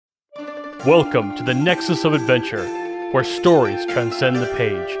Welcome to the Nexus of Adventure, where stories transcend the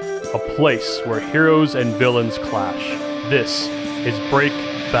page, a place where heroes and villains clash. This is Break,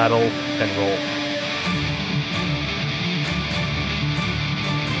 Battle, and Roll.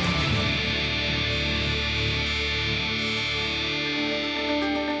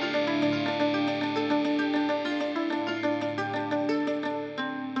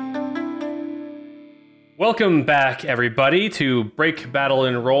 Welcome back, everybody, to Break, Battle,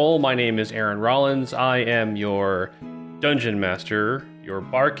 and Roll. My name is Aaron Rollins. I am your Dungeon Master, your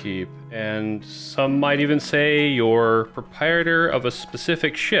Barkeep, and some might even say your proprietor of a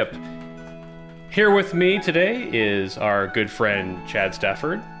specific ship. Here with me today is our good friend, Chad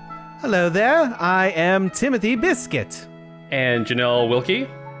Stafford. Hello there, I am Timothy Biscuit. And Janelle Wilkie.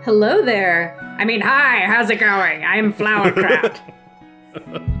 Hello there. Hi, how's it going? I'm Flowerkraut.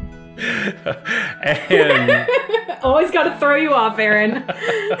 And Always gotta throw you off, Aaron.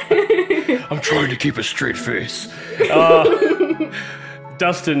 I'm trying to keep a straight face.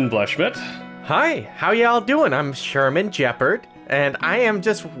 Dustin Bleshmet. Hi, how y'all doing? I'm Sherman Jeopard, and I am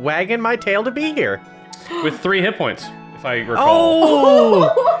just wagging my tail to be here. With 3 hit points, if I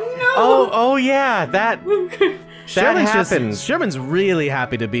recall. Oh yeah, that happens. Sherman's really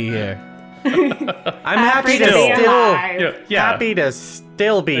happy to be here. I'm happy to be still alive. happy to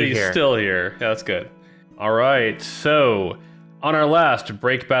still be He's here. still here. Yeah, that's good. All right, so on our last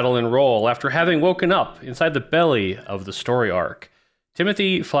Break, Battle, and Roll, after having woken up inside the belly of the Story Ark,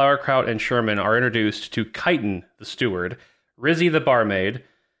 Timothy, Flowerkraut, and Sherman are introduced to Chitin, the steward, Rizzy, the barmaid,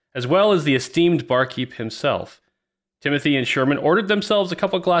 as well as the esteemed barkeep himself. Timothy and Sherman ordered themselves a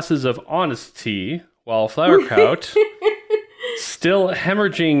couple glasses of honest tea, while Flowerkraut, still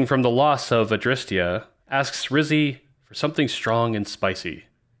hemorrhaging from the loss of Adristia, asks Rizzy for something strong and spicy.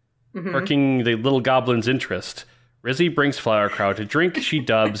 Perking the little goblin's interest, Rizzy brings Flowerkraut a drink she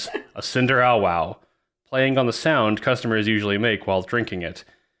dubs a Cinder Ow Wow, playing on the sound customers usually make while drinking it.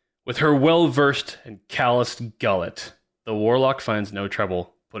 With her well-versed and calloused gullet, the warlock finds no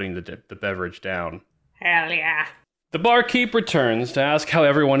trouble putting the beverage down. Hell yeah. The barkeep returns to ask how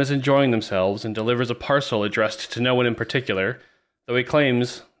everyone is enjoying themselves and delivers a parcel addressed to no one in particular, though he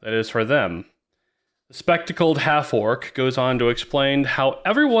claims that it is for them. The spectacled half-orc goes on to explain how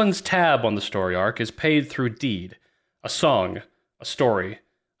everyone's tab on the Story Ark is paid through deed, a song, a story,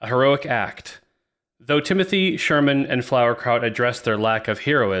 a heroic act. Though Timothy, Sherman, and Flowerkraut address their lack of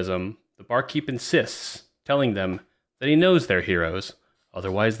heroism, the barkeep insists, telling them that he knows they're heroes,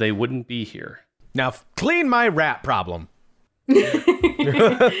 otherwise they wouldn't be here. Now, clean my rat problem.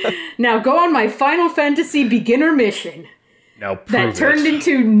 Now go on my Final Fantasy beginner mission. Now prove That turned it.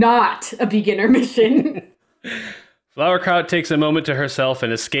 into not a beginner mission. Flowerkraut takes a moment to herself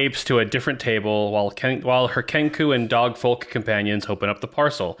and escapes to a different table while her Kenku and dogfolk companions open up the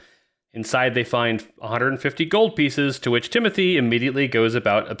parcel. Inside they find 150 gold pieces, to which Timothy immediately goes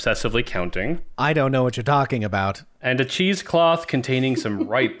about obsessively counting, I don't know what you're talking about. and a cheesecloth containing some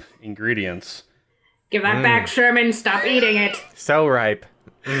ripe ingredients. Give that back, Sherman. Stop eating it. So ripe.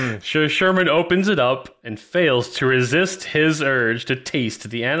 Sherman opens it up and fails to resist his urge to taste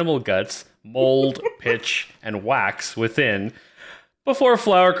the animal guts, mold, pitch, and wax within, before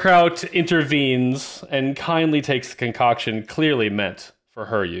Flowerkraut intervenes and kindly takes the concoction clearly meant for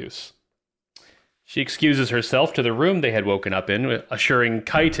her use. She excuses herself to the room they had woken up in, assuring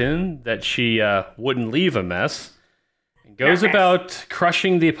Chitin that she wouldn't leave a mess, and goes about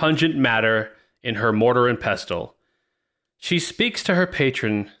crushing the pungent matter in her mortar and pestle. She speaks to her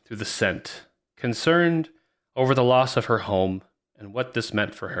patron through the scent, concerned over the loss of her home and what this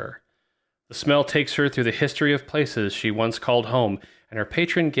meant for her. The smell takes her through the history of places she once called home, and her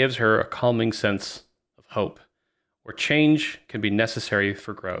patron gives her a calming sense of hope, where change can be necessary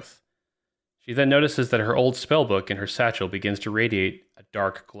for growth. She then notices that her old spellbook in her satchel begins to radiate a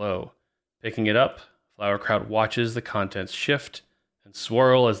dark glow. Picking it up, Flowerkraut watches the contents shift and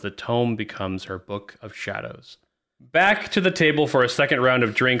swirl as the tome becomes her book of shadows. Back to the table for a second round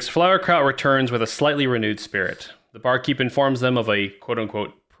of drinks, Flowerkraut returns with a slightly renewed spirit. The barkeep informs them of a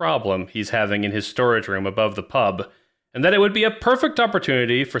quote-unquote problem he's having in his storage room above the pub, and that it would be a perfect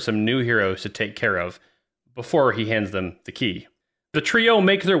opportunity for some new heroes to take care of before he hands them the key. The trio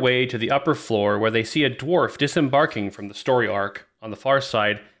make their way to the upper floor where they see a dwarf disembarking from the Story Ark on the far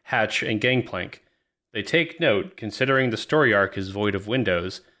side hatch and gangplank. They take note, considering the Story Ark is void of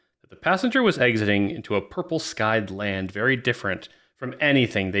windows, that the passenger was exiting into a purple-skied land very different from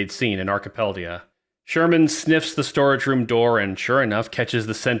anything they'd seen in Archipelagia. Sherman sniffs the storage room door and, sure enough, catches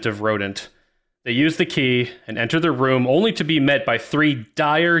the scent of rodent. They use the key and enter the room only to be met by 3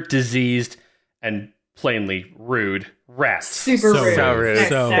 dire, diseased, and plainly rude rats. Super rude. So rude.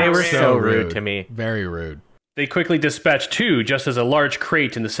 They're They were rude. so rude to me. Very rude. They quickly dispatch two just as a large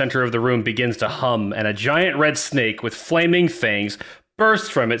crate in the center of the room begins to hum, and a giant red snake with flaming fangs bursts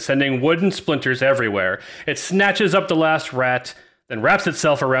from it, sending wooden splinters everywhere. It snatches up the last rat, then wraps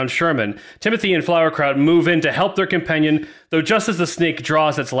itself around Sherman. Timothy and Flowerkraut move in to help their companion, though just as the snake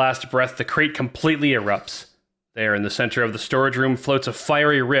draws its last breath, the crate completely erupts. There, in the center of the storage room, floats a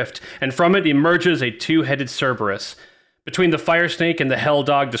fiery rift, and from it emerges a two-headed Cerberus. Between the fire snake and the hell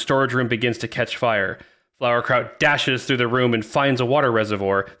dog, the storage room begins to catch fire. Flowerkraut dashes through the room and finds a water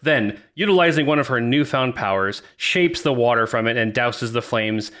reservoir, then, utilizing one of her newfound powers, shapes the water from it and douses the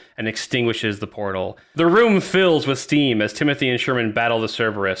flames and extinguishes the portal. The room fills with steam as Timothy and Sherman battle the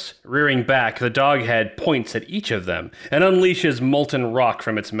Cerberus. Rearing back, the dog head points at each of them and unleashes molten rock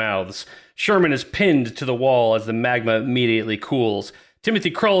from its mouths. Sherman is pinned to the wall as the magma immediately cools.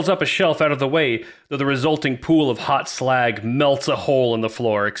 Timothy crawls up a shelf out of the way, though the resulting pool of hot slag melts a hole in the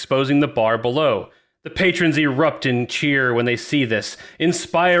floor, exposing the bar below. The patrons erupt in cheer when they see this,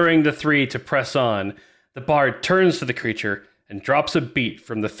 inspiring the three to press on. The bard turns to the creature and drops a beat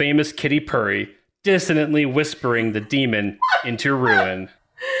from the famous Kitty Purry, dissonantly whispering the demon into ruin.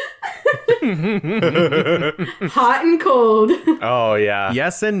 Hot and cold. Oh, yeah.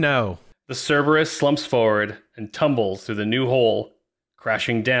 Yes and no. The Cerberus slumps forward and tumbles through the new hole,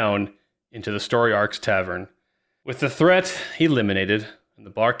 crashing down into the Story Ark's tavern. With the threat eliminated, and the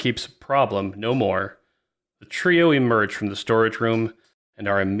Barkeep's problem no more, the trio emerge from the storage room and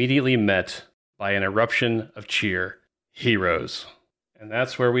are immediately met by an eruption of cheer. Heroes. And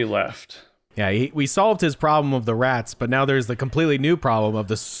that's where we left. Yeah, we solved his problem of the rats, but now there's the completely new problem of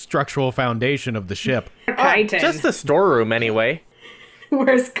the structural foundation of the ship. Kaiten. Just the storeroom, anyway.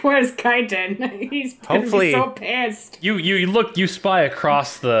 Where's Kaiten? He's gonna Hopefully- be so pissed. You spy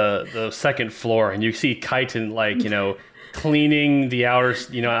across the second floor and you see Kaiten, like, cleaning the outer,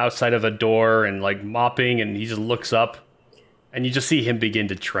 outside of a door and like mopping, and he just looks up and you just see him begin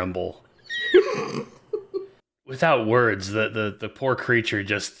to tremble. Without words, the poor creature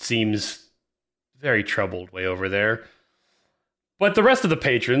just seems very troubled way over there. But the rest of the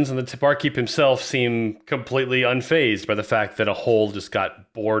patrons and the barkeep himself seem completely unfazed by the fact that a hole just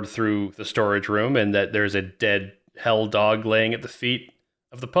got bored through the storage room and that there's a dead hell dog laying at the feet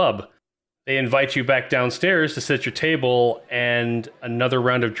of the pub. They invite you back downstairs to sit at your table, and another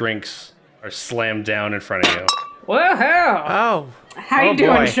round of drinks are slammed down in front of you. Woohoo! Oh. How you oh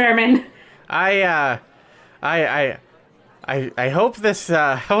doing, boy. Sherman? I hope this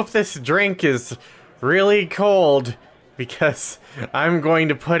drink is really cold, because I'm going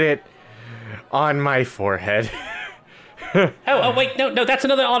to put it on my forehead. Oh, wait, no, that's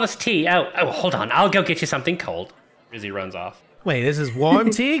another honest tea. Oh, hold on, I'll go get you something cold. Rizzy runs off. Wait, this is warm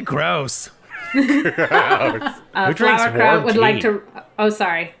tea? Gross. Who drinks Flowerkraut warm would tea? like to. Oh,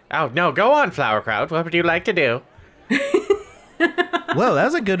 sorry. Oh, no, go on, Flowerkraut. What would you like to do? Well, that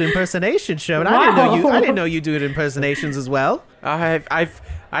was a good impersonation, Sherman. Wow. I didn't know you do impersonations as well.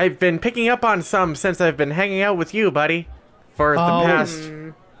 I've been picking up on some since I've been hanging out with you, buddy, for the past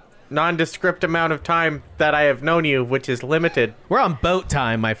nondescript amount of time that I have known you, which is limited. We're on boat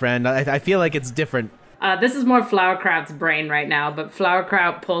time, my friend. I feel like it's different. This is more Flowerkraut's brain right now, but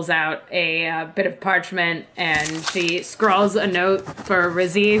Flowerkraut pulls out a bit of parchment and she scrawls a note for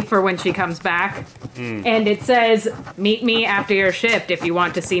Rizzy for when she comes back. And it says, "Meet me after your shift if you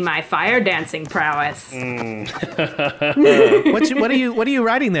want to see my fire dancing prowess." What are you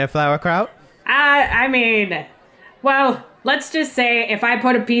writing there, Flowerkraut? I mean, well, let's just say if I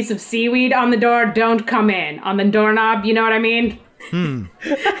put a piece of seaweed on the door, don't come in. On the doorknob, you know what I mean? No,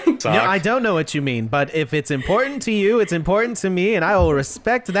 I don't know what you mean, but if it's important to you, it's important to me, and I will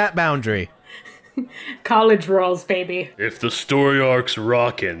respect that boundary. College rules, baby. If the Story Ark's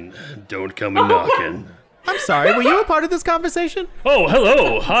rockin', don't come a knockin'. I'm sorry, were you a part of this conversation? Oh,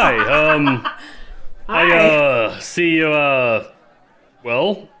 hello, hi, I see you,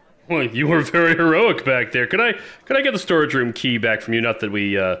 well, you were very heroic back there. Could I get the storage room key back from you? Not that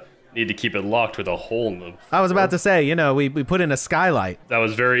we, need to keep it locked with a hole in the... I was about to say, we put in a skylight. That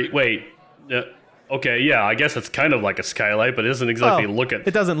was very... Wait. Okay, yeah, I guess it's kind of like a skylight, but it doesn't exactly look at...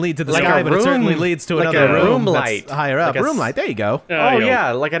 It doesn't lead to the Like sky, a but it certainly room- leads to like another a room room that's light. higher up. Like a Room s- light, there you go. Oh,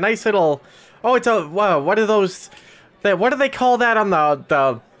 yeah, like a nice little... Oh, it's a... Wow, what are those... What do they call that on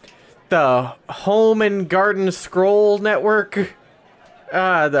the Home and Garden Scroll Network?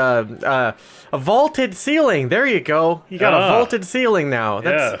 A vaulted ceiling. There you go. You got a vaulted ceiling now.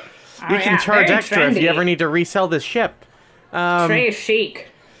 That's... Yeah. You can charge very extra if you trendy. ever need to resell this ship. Very chic.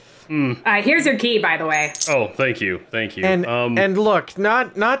 Here's your key, by the way. Oh, thank you. And look,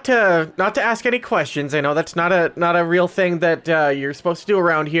 not to ask any questions. I know that's not a real thing that you're supposed to do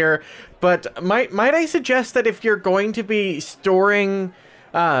around here. But might I suggest that if you're going to be storing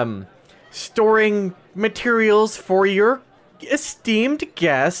materials for your esteemed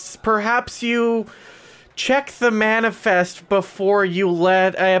guests, perhaps you check the manifest before you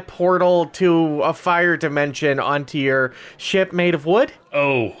let a portal to a fire dimension onto your ship made of wood?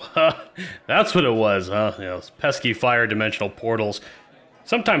 Oh, that's what it was, huh? You know, those pesky fire dimensional portals.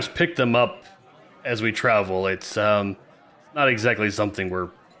 Sometimes pick them up as we travel. It's not exactly something we're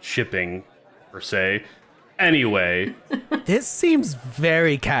shipping, per se. Anyway. This seems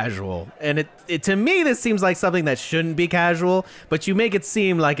very casual. And it to me, this seems like something that shouldn't be casual, but you make it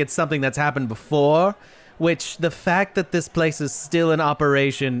seem like it's something that's happened before, which the fact that this place is still in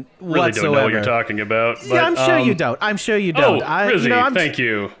operation really whatsoever. Don't know what you're talking about. But, yeah, I'm sure you don't. I'm sure you don't. Oh, Rizzy, thank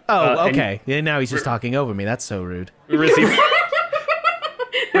you. Oh, okay. Yeah, now he's just talking over me. That's so rude. Rizzy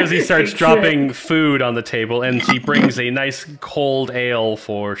starts dropping food on the table, and she brings a nice cold ale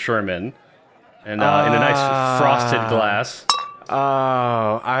for Sherman. And in a nice frosted glass.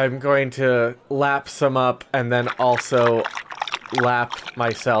 Oh, I'm going to lap some up and then also lap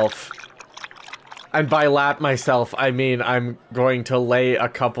myself. And by lap myself, I mean I'm going to lay a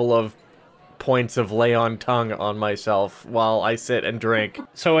couple of points of lay on tongue on myself while I sit and drink.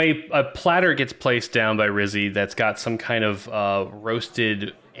 So a platter gets placed down by Rizzy that's got some kind of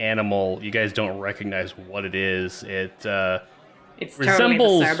roasted animal. You guys don't recognize what it is. It's totally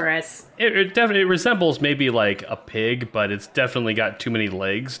the Cerberus. It definitely resembles maybe like a pig, but it's definitely got too many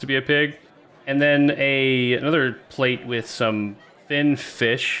legs to be a pig. And then another plate with some thin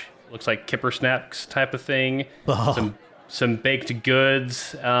fish, looks like kipper snacks type of thing. Oh. Some baked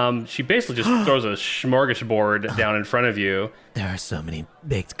goods. She basically just throws a smorgasbord down in front of you. There are so many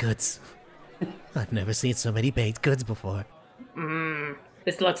baked goods. I've never seen so many baked goods before.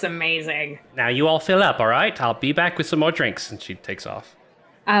 This looks amazing. Now you all fill up, all right? I'll be back with some more drinks. And she takes off.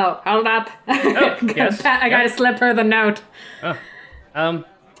 Oh, hold up. Oh, yes. I gotta slip her the note. Oh.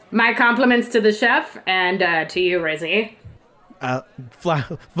 My compliments to the chef and to you, Rizzy.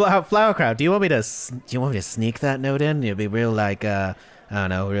 Flowerkraut, do you want me to sneak that note in? It'll be real like I don't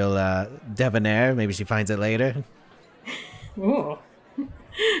know, real debonair. Maybe she finds it later. Ooh.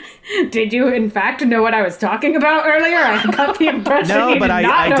 Did you, in fact, know what I was talking about earlier? I got the impression no, you but did I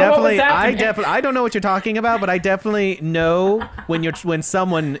not know definitely, what was happening. I don't know what you're talking about, but I definitely know when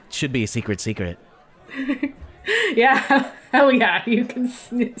someone should be a secret. Yeah, hell yeah, you can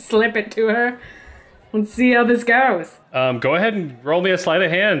slip it to her. Let's see how this goes. Go ahead and roll me a sleight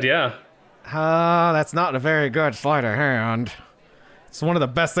of hand. Yeah. That's not a very good sleight of hand. It's one of the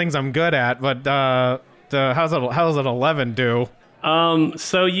best things I'm good at, but how's it 11 do?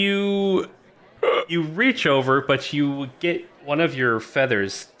 So you reach over, but you get one of your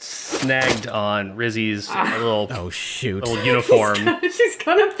feathers snagged on Rizzy's little little uniform. She's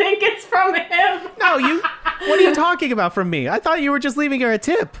gonna think it's from him. No, what are you talking about from me? I thought you were just leaving her a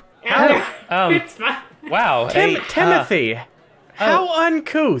tip. It's fine. Wow, Timothy, how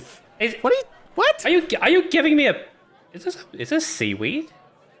uncouth! What? Are you giving me a? Is this seaweed?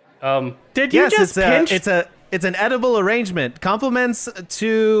 Did you just pinch? It's an edible arrangement. Compliments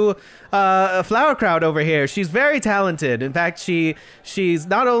to Flowerkraut over here. She's very talented. In fact, she's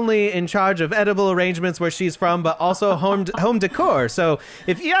not only in charge of edible arrangements where she's from, but also home decor. So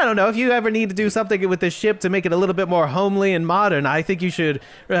I don't know, if you ever need to do something with this ship to make it a little bit more homely and modern, I think you should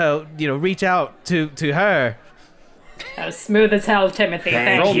reach out to her. That was smooth as hell, Timothy.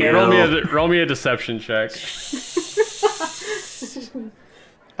 Thank you. Roll me a deception check.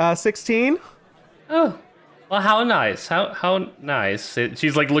 16. Oh. Well, how nice. How nice.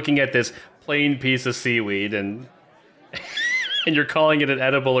 She's like looking at this plain piece of seaweed and you're calling it an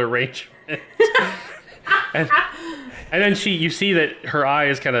edible arrangement. and then you see that her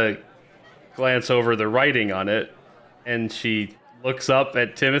eyes kind of glance over the writing on it and she looks up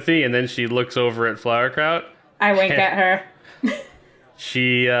at Timothy and then she looks over at Flowerkraut. I wink at her.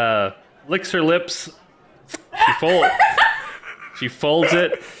 She licks her lips. She folds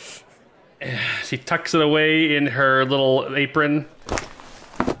it. She tucks it away in her little apron.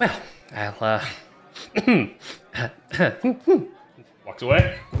 Well, I'll, walks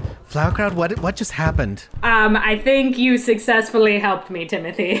away. Flowerkraut, what just happened? I think you successfully helped me,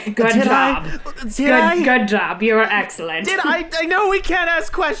 Timothy. Good job. Good job. You were excellent. I know we can't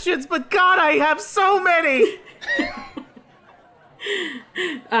ask questions, but God, I have so many.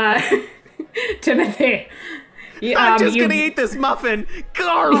 Timothy. I'm just you- gonna eat this muffin.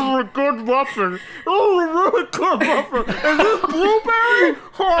 God, good muffin. Oh, really good muffin. Is this blueberry?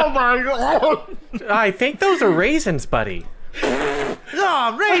 Oh my god. I think those are raisins, buddy.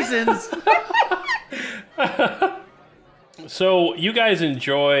 Oh, raisins. So you guys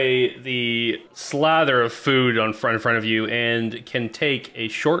enjoy the slather of food in front of you and can take a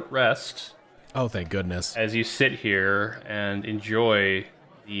short rest Oh, thank goodness. as you sit here and enjoy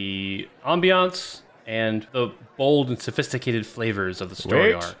the ambiance and the bold and sophisticated flavors of the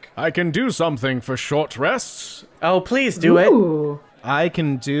Story Ark. I can do something for short rests. Oh, please do it. Ooh. I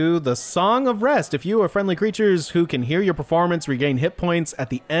can do the Song of Rest. If you or friendly creatures who can hear your performance regain hit points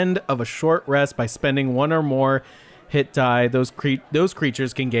at the end of a short rest by spending one or more hit die, those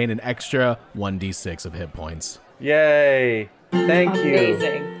creatures can gain an extra 1d6 of hit points. Yay. Thank you.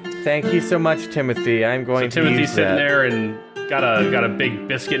 Amazing. Thank you so much, Timothy. I'm So going to Timothy's use sitting that. there and got a big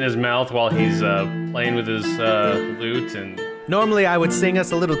biscuit in his mouth while he's playing with his lute and. Normally I would sing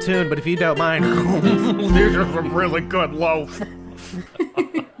us a little tune, but if you don't mind, this is a really good loaf.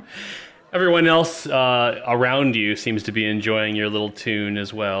 Everyone else around you seems to be enjoying your little tune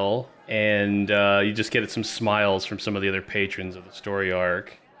as well, and you just get some smiles from some of the other patrons of the Story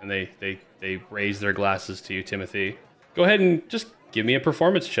Ark, and they raise their glasses to you, Timothy. Go ahead and just give me a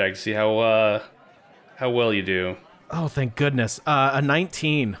performance check, see how well you do. Oh, thank goodness. A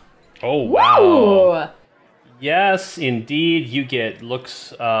 19. Oh wow! Ooh. Yes, indeed, you get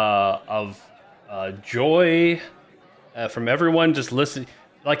looks of joy from everyone. Just listen.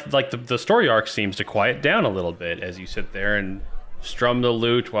 Like the Story Ark seems to quiet down a little bit as you sit there and strum the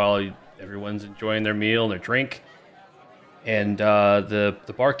lute while everyone's enjoying their meal and their drink. And the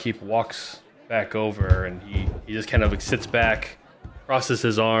barkeep walks back over and he just kind of sits back, crosses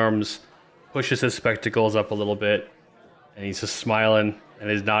his arms, pushes his spectacles up a little bit, and he's just smiling and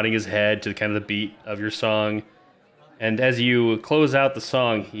he's nodding his head to kind of the beat of your song. And as you close out the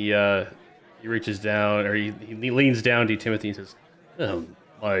song, he reaches down, or he leans down to you, Timothy, and says,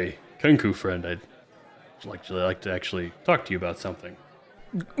 my Kenku friend, I'd like to actually talk to you about something.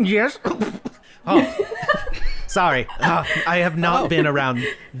 Yes? Oh. Sorry. I have not been around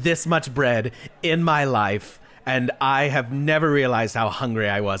this much bread in my life, and I have never realized how hungry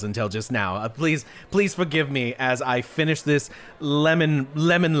I was until just now. Please forgive me as I finish this lemon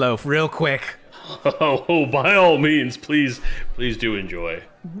loaf real quick. Oh, by all means, please do enjoy.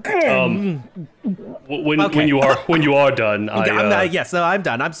 When you are done, I'm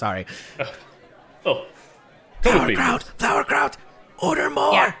done. I'm sorry. Oh, come with me. Flowerkraut, order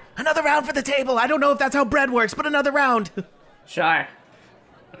more. Yeah. Another round for the table. I don't know if that's how bread works, but another round. Sure.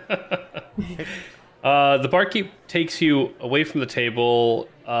 The barkeep takes you away from the table,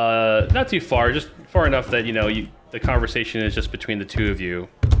 not too far, just far enough that the conversation is just between the two of you.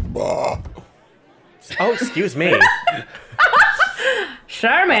 Oh, excuse me.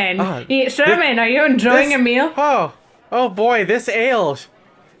 Sherman, are you enjoying a meal? Oh boy, this ale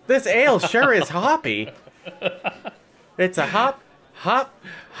sure is hoppy. It's a hoppy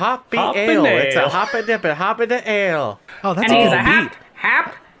Hoppin' ale. It's a ale. hoppin' ale. Oh, that's And a he's good a beat.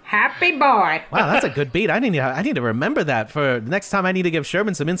 happy boy. Wow, that's a good beat. I need to remember that for the next time I need to give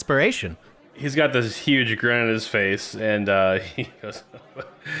Sherman some inspiration. He's got this huge grin on his face, and he goes,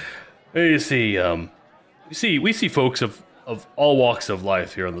 "You see, we see folks of all walks of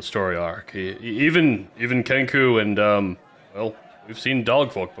life here on the Story Ark. Even Kenku, and we've seen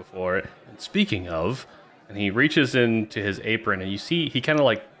dog folk before. And speaking of," and he reaches into his apron, and you see he kind of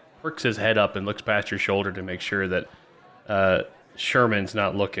like perks his head up and looks past your shoulder to make sure that Sherman's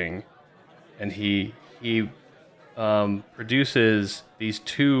not looking, and he produces these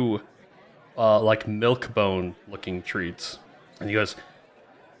two like milk bone looking treats, and he goes,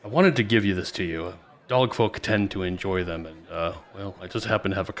 "I wanted to give you this to you. Dog folk tend to enjoy them, and I just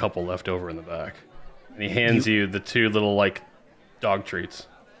happen to have a couple left over in the back." And he hands you the two little like dog treats.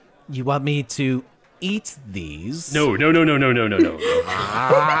 You want me to eat these? No. Oh, okay,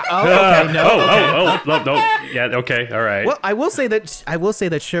 no. No. Yeah, okay, all right. Well, I will say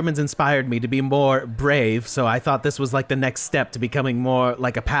that Sherman's inspired me to be more brave, so I thought this was like the next step to becoming more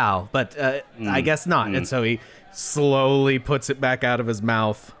like a pal, but I guess not. And so he slowly puts it back out of his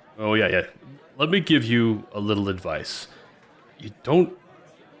mouth. Oh yeah. Let me give you a little advice. You don't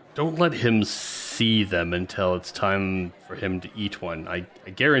let him see them until it's time for him to eat one. I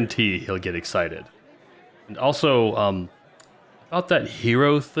guarantee he'll get excited. And also, about that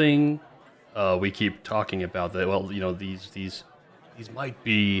hero thing we keep talking about, that these might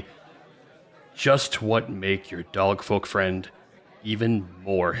be just what make your dog folk friend even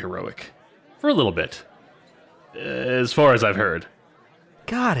more heroic. For a little bit. As far as I've heard.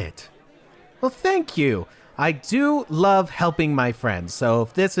 Got it. Well, thank you. I do love helping my friends. So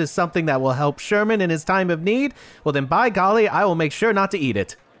if this is something that will help Sherman in his time of need, well then by golly, I will make sure not to eat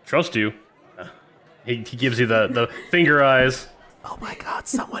it. Trust you. He gives you the finger eyes. Oh my god,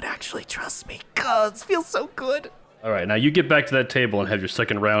 someone actually trusts me. God, this feels so good. All right, now you get back to that table and have your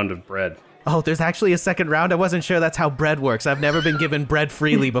second round of bread. Oh, there's actually a second round? I wasn't sure that's how bread works. I've never been given bread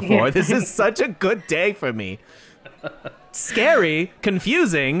freely before. This is such a good day for me. Scary,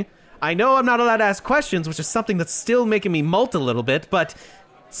 confusing. I know I'm not allowed to ask questions, which is something that's still making me molt a little bit, but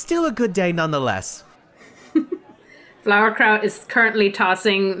still a good day nonetheless. Flowerkraut is currently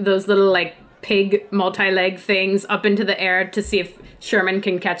tossing those little, like, pig multi-leg things up into the air to see if Sherman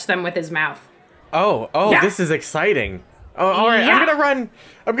can catch them with his mouth. Oh, Yeah. This is exciting. Oh, all right, Yeah. I'm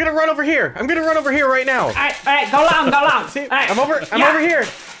gonna run over here. I'm gonna run over here right now. All right, go long. See, All right. I'm over here.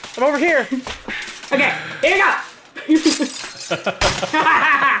 I'm over here. Okay, here you go.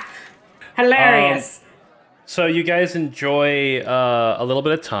 Hilarious. So you guys enjoy a little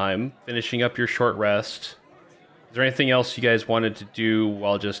bit of time finishing up your short rest. Is there anything else you guys wanted to do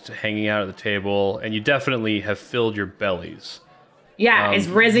while just hanging out at the table? And you definitely have filled your bellies. Yeah, is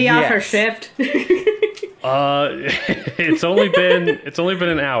Rizzy off her yes. shift? It's only been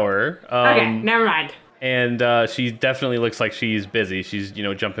an hour. Okay, never mind. And she definitely looks like she's busy. She's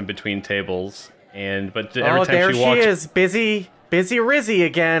jumping between tables. But every time There she walks, is, busy Rizzy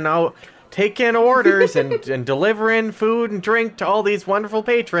again. Oh, taking orders and delivering food and drink to all these wonderful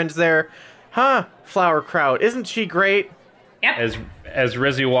patrons there. Huh, Flowerkraut, isn't she great? Yep. as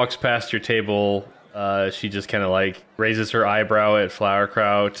Rizzy walks past your table, she just kind of like raises her eyebrow at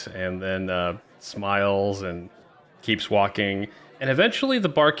Flowerkraut and then smiles and keeps walking. And eventually the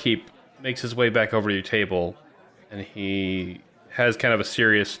barkeep makes his way back over to your table, and he has kind of a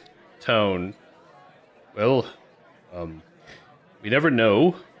serious tone. Well, we never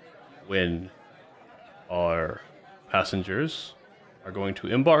know when our passengers are going to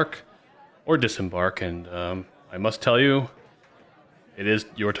embark or disembark, and I must tell you, it is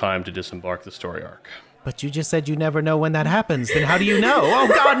your time to disembark the Story Ark. But you just said you never know when that happens. Then how do you know? Oh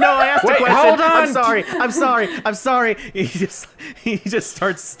God, no! I asked a question. hold on. I'm sorry. He just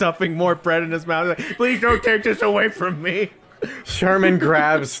starts stuffing more bread in his mouth. Like, please don't take this away from me. Sherman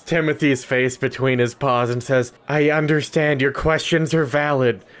grabs Timothy's face between his paws and says, I understand your questions are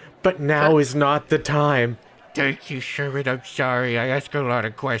valid, but now is not the time. Thank you, Sherman. I'm sorry. I ask a lot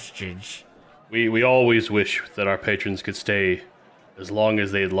of questions. We always wish that our patrons could stay as long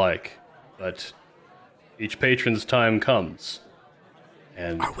as they'd like, but each patron's time comes.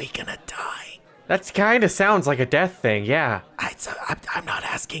 And Are we gonna die? That kind of sounds like a death thing, yeah. I'm not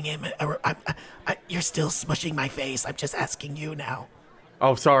asking him. You're still smushing my face. I'm just asking you now.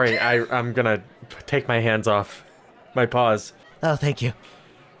 Oh, sorry, I'm gonna take my hands off my paws. Oh, thank you.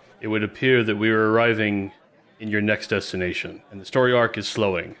 it would appear that we are arriving in your next destination, and the story arc is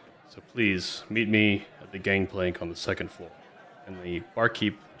slowing. So please meet me at the gangplank on the second floor. And the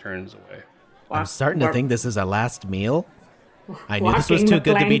barkeep turns away. I'm starting to think this is our last meal. I knew this Walking was too the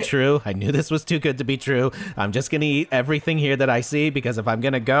good to be plank. true. I knew this was too good to be true. I'm just going to eat everything here that I see, because if I'm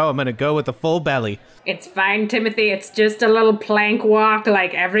going to go, I'm going to go with a full belly. It's fine, Timothy. It's just a little plank walk.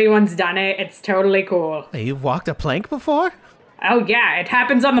 Like, everyone's done it. It's totally cool. Hey, you've walked a plank before? Oh, yeah. It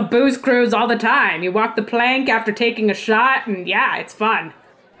happens on the booze cruise all the time. You walk the plank after taking a shot, and yeah, it's fun.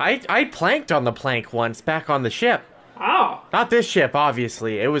 I planked on the plank once back on the ship. Oh. Not this ship,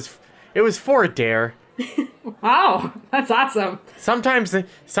 obviously. It was for a dare. Oh, that's awesome.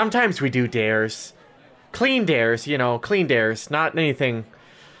 Sometimes we do dares. Clean dares, clean dares. Not anything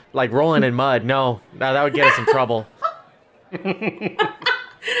like rolling in mud. No, that would get us in trouble.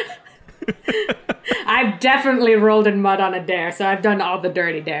 I've definitely rolled in mud on a dare, so I've done all the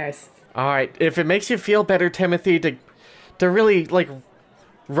dirty dares. All right, if it makes you feel better, Timothy, to really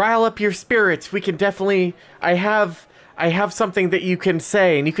rile up your spirits, we can definitely. I have something that you can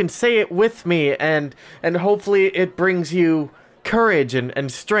say, and you can say it with me, and hopefully it brings you courage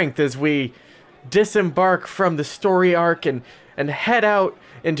and strength as we disembark from the story arc and head out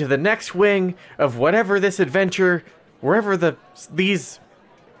into the next wing of whatever this adventure, wherever these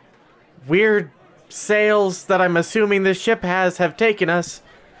weird sails that I'm assuming this ship have taken us.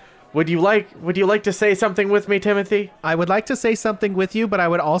 Would you like to say something with me, Timothy? I would like to say something with you, but I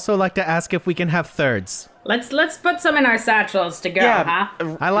would also like to ask if we can have thirds. Let's put some in our satchels to go, huh?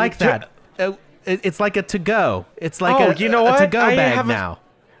 I like that. It's like a to-go. It's like Oh, a you know what? to-go I bag have now.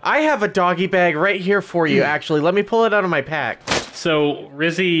 I have a doggy bag right here for you, actually. Let me pull it out of my pack. So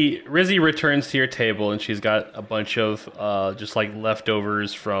Rizzy returns to your table, and she's got a bunch of just like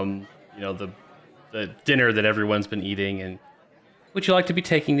leftovers from the dinner that everyone's been eating. And would you like to be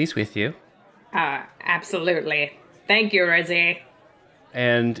taking these with you? Absolutely. Thank you, Rizzy.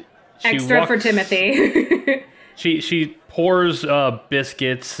 And she Extra for Timothy. she pours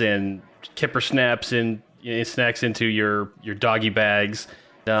biscuits and kipper snaps and snacks into your doggy bags.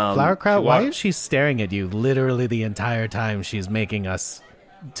 Flowerkraut, why is she staring at you literally the entire time she's making us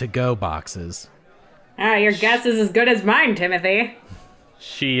to-go boxes? Your guess is as good as mine, Timothy.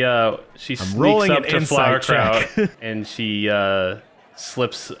 She sneaks rolling up an to insight Flowerkraut and she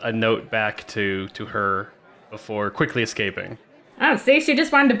slips a note back to her before quickly escaping. Oh, see, she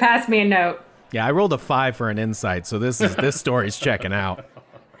just wanted to pass me a note. Yeah, I rolled a 5 for an insight, so this story's checking out.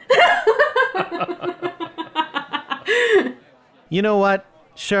 You know what,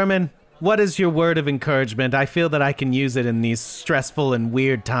 Sherman? What is your word of encouragement? I feel that I can use it in these stressful and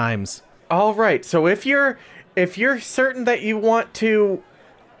weird times. All right, so if you're certain that you want to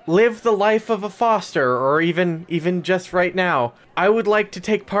live the life of a foster, or even just right now, I would like to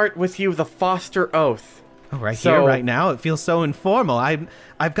take part with you the foster oath. Oh, here, right now, it feels so informal.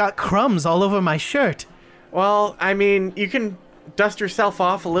 I've got crumbs all over my shirt. Well, I mean, you can dust yourself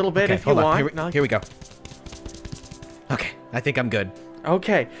off a little bit if you want. Here we go. Okay, I think I'm good.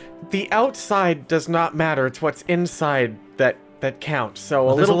 Okay, the outside does not matter. It's what's inside that counts. So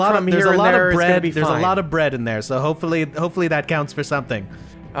a little crumb here and there is gonna be fine. There's a lot of bread in there, so hopefully that counts for something.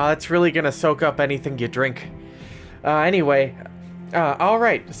 It's really gonna soak up anything you drink. Anyway, all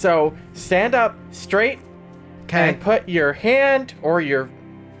right. So stand up straight. Okay. And put your hand or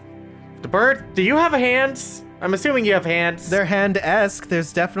the bird. Do you have hands? I'm assuming you have hands. They're hand-esque.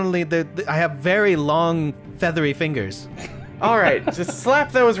 There's definitely I have very long, feathery fingers. All right, just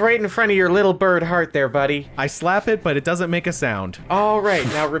slap those right in front of your little bird heart there, buddy. I slap it, but it doesn't make a sound. All right,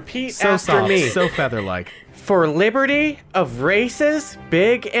 now repeat so after soft, me. So feather-like. For liberty of races,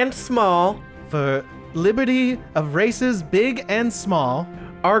 big and small. For liberty of races, big and small.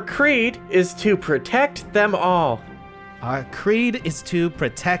 Our creed is to protect them all. Our creed is to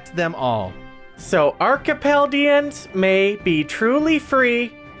protect them all. So Archipeldians may be truly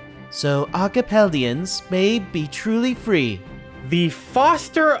free. So Archipeldians may be truly free. The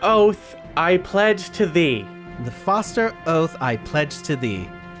foster oath I pledge to thee. The foster oath I pledge to thee.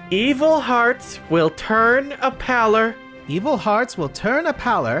 Evil hearts will turn a pallor. Evil hearts will turn a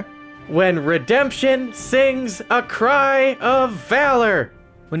pallor. When redemption sings a cry of valor.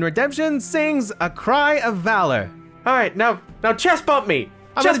 When redemption sings a cry of valor. All right, now chest bump me.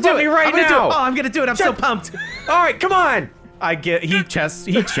 Chest bump me right now. Oh, I'm gonna do it. I'm so pumped. All right, come on. He chest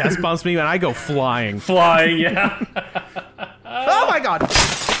bumps me and I go flying. Flying, yeah. Oh my god.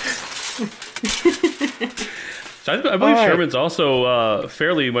 So I believe Sherman's also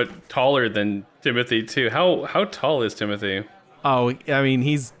fairly much taller than Timothy too. How tall is Timothy? Oh, I mean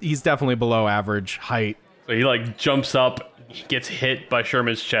he's definitely below average height. So he like jumps up, gets hit by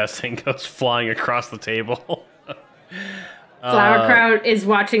Sherman's chest, and goes flying across the table. Flowerkraut is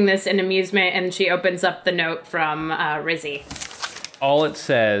watching this in amusement, and she opens up the note from Rizzy. All it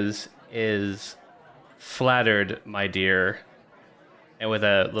says is, "Flattered, my dear," and with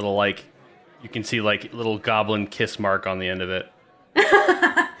a little like, you can see like little goblin kiss mark on the end of it. All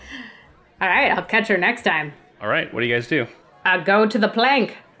right, I'll catch her next time. All right, what do you guys do? Go to the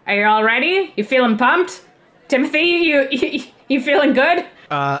plank. Are you all ready? You feeling pumped? Timothy, you feeling good?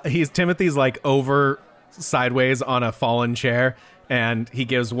 Timothy's like over sideways on a fallen chair, and he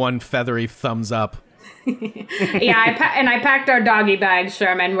gives one feathery thumbs up. Yeah, I packed our doggy bags,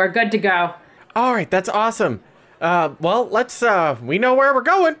 Sherman. We're good to go. All right, that's awesome. Well, let's. We know where we're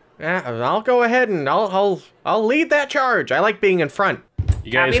going. I'll go ahead and I'll lead that charge. I like being in front.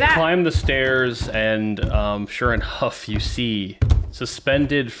 You guys climb the stairs, and sure enough, you see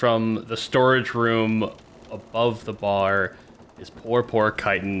suspended from the storage room above the bar is poor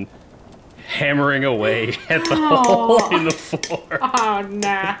Chitin, hammering away at the hole in the floor. Oh,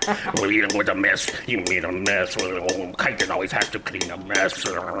 no. It was a mess. You made a mess. Chitin always has to clean a mess.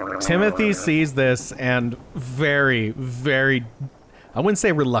 Timothy sees this and very, very, I wouldn't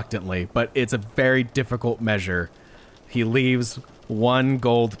say reluctantly, but it's a very difficult measure. He leaves one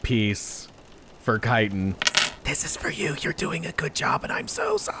gold piece for Chitin. This is for you. You're doing a good job, and I'm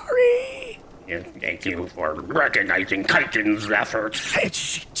so sorry. Thank you for recognizing Chitin's efforts. Hey,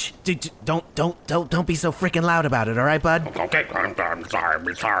 don't be so freaking loud about it, all right, bud? Okay, I'm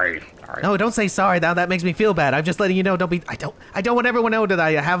sorry. No, don't say sorry. Now that makes me feel bad. I'm just letting you know. I don't want everyone to know that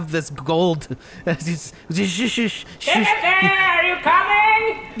I have this gold. Timothy, are you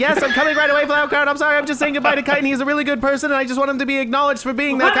coming? Yes, I'm coming right away, Flowerkraut. I'm sorry. I'm just saying goodbye to Chitin. He's a really good person, and I just want him to be acknowledged for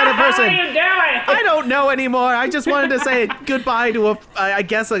being that kind of person. What are you doing? I don't know anymore. I just wanted to say goodbye to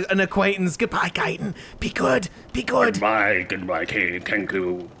an acquaintance. Goodbye, Chitin. Be good. Be good. Goodbye,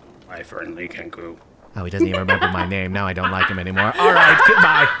 Kenku. My friendly kangaroo. Oh, he doesn't even remember my name. Now I don't like him anymore. All right,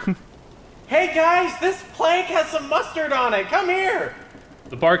 goodbye. Hey guys, this plank has some mustard on it. Come here.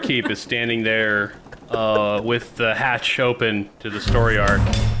 The barkeep is standing there with the hatch open to the Story Ark.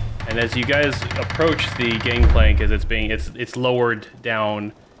 And as you guys approach the gangplank, as it's lowered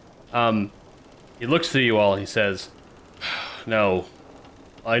down, he looks to you all and he says, "No,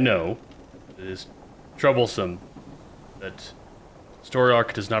 I know it is troublesome that Story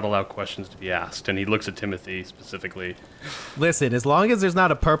Ark does not allow questions to be asked." And he looks at Timothy specifically. Listen, as long as there's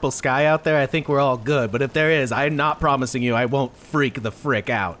not a purple sky out there, I think we're all good. But if there is, I'm not promising you I won't freak the frick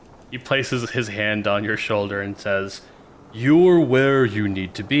out. He places his hand on your shoulder and says, "You're where you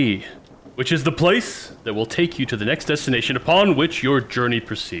need to be, which is the place that will take you to the next destination upon which your journey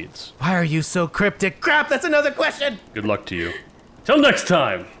proceeds. Why are you so cryptic? Crap, that's another question! Good luck to you. Till next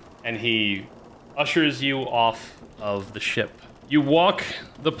time!" And he ushers you off of the ship. You walk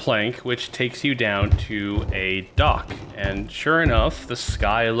the plank, which takes you down to a dock. And sure enough, the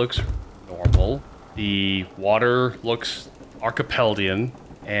sky looks normal. The water looks archipelagian.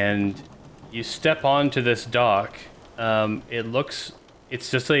 And you step onto this dock. It's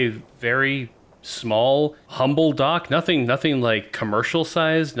just a very small, humble dock. Nothing like commercial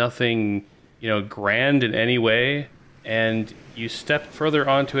size, nothing, grand in any way. And you step further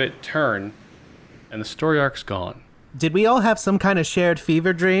onto it, turn, and the Story Ark's gone. Did we all have some kind of shared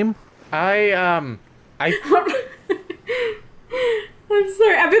fever dream? I'm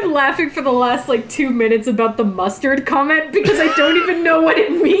sorry, I've been laughing for the last 2 minutes about the mustard comment because I don't even know what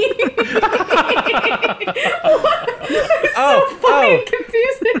it means. It's so funny and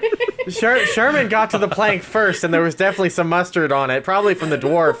confusing. Sherman got to the plank first, and there was definitely some mustard on it, probably from the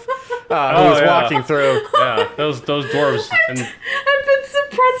dwarf who was walking through. Yeah, those dwarves. I've been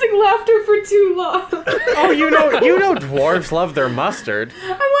suppressing laughter for too long. Oh, you know dwarves love their mustard. I'm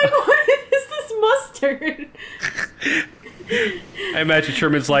like, what is this mustard? I imagine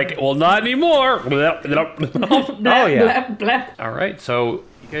Sherman's like, well, not anymore. Oh, yeah. Blah, blah. All right, so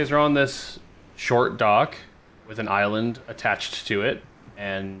you guys are on this short dock with an island attached to it,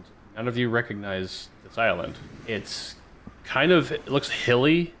 and none of you recognize this island. It looks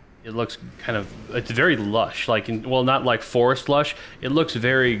hilly. It's very lush, not like forest lush. It looks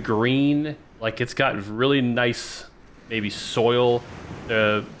very green, like it's got really nice, maybe soil.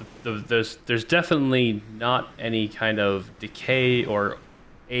 There's definitely not any kind of decay or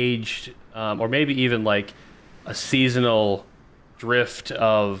aged, or maybe even like a seasonal drift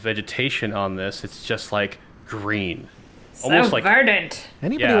of vegetation on this. It's just like green. Almost like verdant.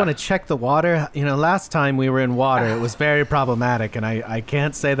 Anybody want to check the water? Last time we were in water, it was very problematic, and I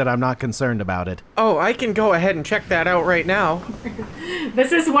can't say that I'm not concerned about it. Oh, I can go ahead and check that out right now.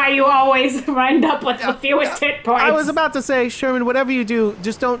 This is why you always wind up with the fewest hit points. I was about to say, Sherman, whatever you do,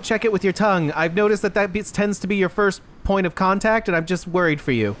 just don't check it with your tongue. I've noticed that tends to be your first point of contact, and I'm just worried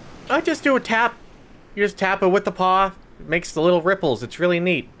for you. I just do a tap. You just tap it with the paw. It makes the little ripples. It's really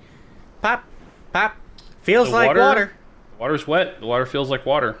neat. Pop, pop. Feels like water. The water's wet. The water feels like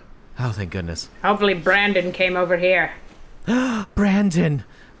water. Oh, thank goodness. Hopefully Brandon came over here. Brandon.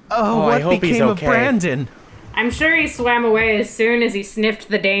 Oh, I hope what became of Brandon? I'm sure he swam away as soon as he sniffed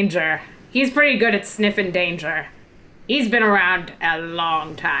the danger. He's pretty good at sniffing danger. He's been around a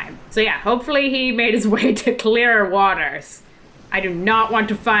long time. So yeah, hopefully he made his way to clearer waters. I do not want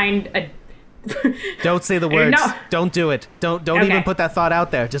to find a... Don't say the words. No. Don't do it. Don't Okay. even put that thought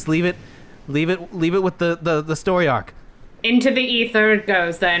out there. Just leave it with the Story Ark. Into the ether it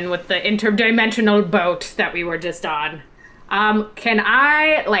goes then with the interdimensional boat that we were just on. Can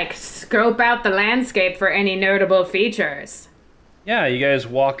I, scope out the landscape for any notable features? Yeah, you guys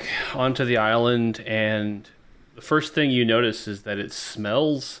walk onto the island, and the first thing you notice is that it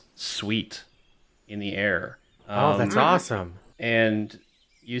smells sweet in the air. Oh, that's awesome. And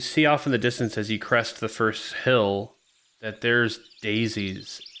you see off in the distance as you crest the first hill that there's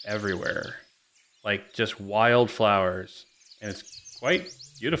daisies everywhere. Like just wildflowers. And it's quite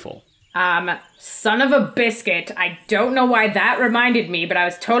beautiful. Son of a biscuit. I don't know why that reminded me, but I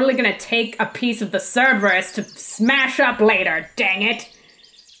was totally gonna take a piece of the Cerberus to smash up later. Dang it.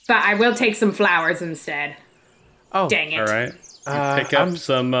 But I will take some flowers instead. Oh, dang it. All right.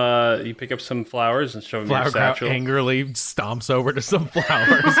 You pick up some flowers and show them your Flowerkraut satchel. angrily stomps over to some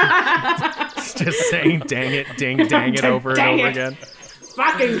flowers. Just saying, dang it, dang it over Dang and over it. again.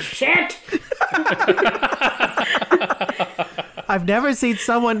 Fucking shit! I've never seen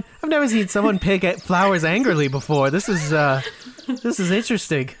someone pick at flowers angrily before. This is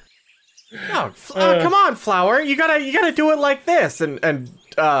interesting. No, come on, Flower. You gotta do it like this. And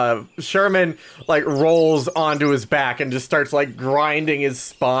Sherman like rolls onto his back and just starts like grinding his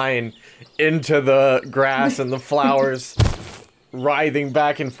spine into the grass and the flowers, writhing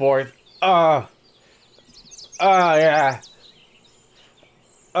back and forth. Oh yeah.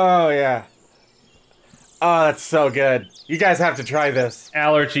 Oh yeah. Oh, that's so good. You guys have to try this.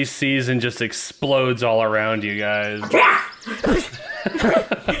 Allergy season just explodes all around you guys.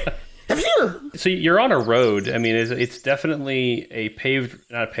 So you're on a road. I mean, it's definitely a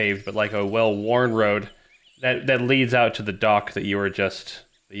not paved, but like a well-worn road that leads out to the dock that you were just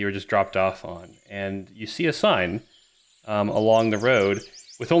dropped off on. And you see a sign along the road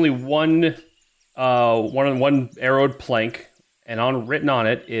with only one arrowed plank, and written on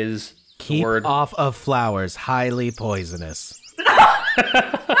it is the Keep word off of flowers, highly poisonous.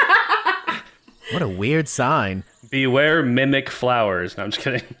 What a weird sign. "Beware mimic flowers." No, I'm just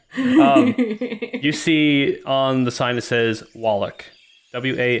kidding. You see on the sign it says Wallach,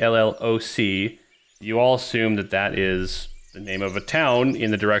 Walloc. You all assume that is the name of a town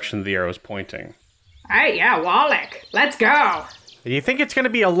in the direction the arrow is pointing. All right, yeah, Wallach. Let's go. Do you think it's going to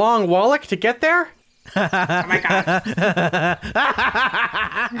be a long walk to get there? Oh my god.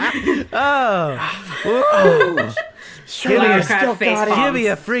 Flowerkraut face Give me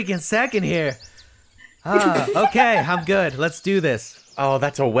a palms. freaking second here. Okay, I'm good. Let's do this. Oh,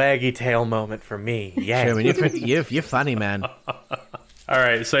 that's a waggy tail moment for me. Yeah. Sherman, you're funny, man. All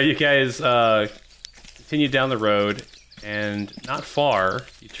right, so you guys continue down the road, and not far,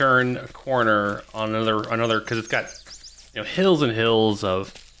 you turn a corner on another because it's got hills and hills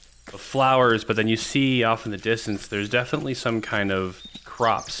of flowers, but then you see off in the distance there's definitely some kind of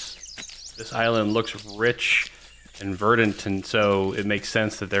crops. This island looks rich and verdant, and so it makes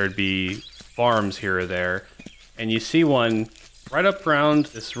sense that there would be farms here or there. And you see one right up around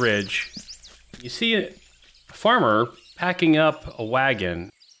this ridge. You see a farmer packing up a wagon.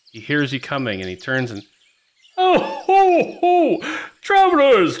 He hears you coming and he turns and, "Oh, ho, ho!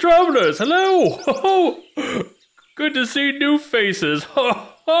 Travelers, hello! Ho, ho! Good to see new faces. Ho,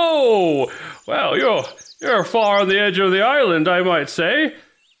 ho! Well, you're far on the edge of the island, I might say.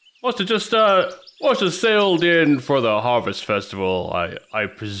 Must have just sailed in for the harvest festival, I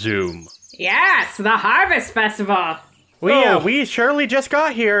presume." Yes, the Harvest Festival. We surely just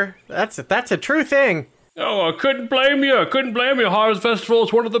got here. That's a true thing. Oh, I couldn't blame you. Harvest Festival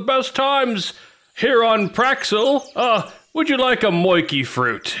is one of the best times here on Praxil. Would you like a moiki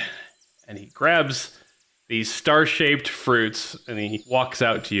fruit? And he grabs these star-shaped fruits and he walks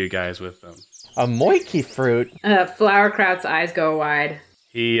out to you guys with them. A moiki fruit. Flowerkraut's eyes go wide.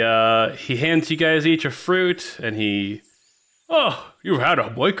 He hands you guys each a fruit and he... "Oh, you've had a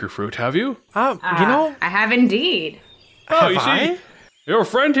moiki fruit, have you?" I have indeed. Oh, you Have see, I? your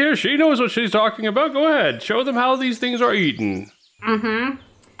friend here, she knows what she's talking about. Go ahead, show them how these things are eaten. All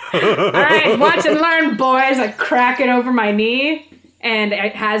right, watch and learn, boys. I crack it over my knee, and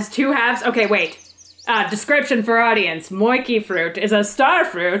it has two halves. Okay, wait. Description for audience. Moiki fruit is a star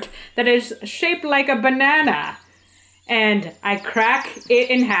fruit that is shaped like a banana. And I crack it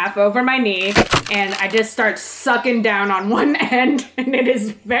in half over my knee, and I just start sucking down on one end, and it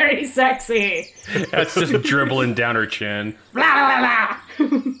is very sexy. That's just dribbling down her chin. Blah, blah,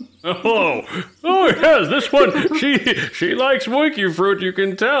 blah. Oh yes, this one, she likes moiki fruit, you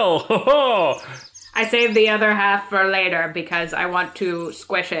can tell. I save the other half for later because I want to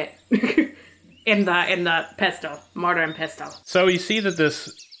squish it in the pistol, mortar and pistol. So you see that this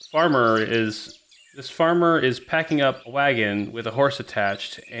farmer is packing up a wagon with a horse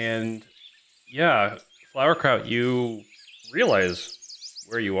attached, and yeah, Flowerkraut, you realize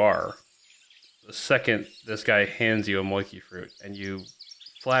where you are the second this guy hands you a moiki fruit, and you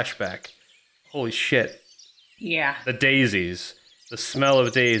flashback. Holy shit. Yeah. The daisies, the smell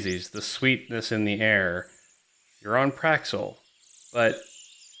of daisies, the sweetness in the air. You're on Praxil, but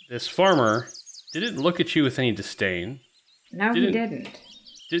this farmer didn't look at you with any disdain. No, he didn't.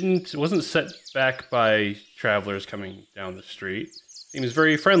 Wasn't set back by travelers coming down the street. Seems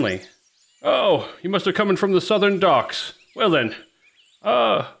very friendly. "Oh, you must have come in from the southern docks. Well then,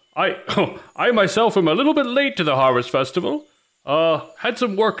 I myself am a little bit late to the Harvest Festival. Had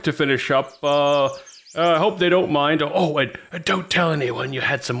some work to finish up. I hope they don't mind. Oh, and don't tell anyone you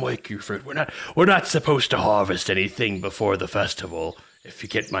had some moiki fruit. We're not supposed to harvest anything before the festival, if you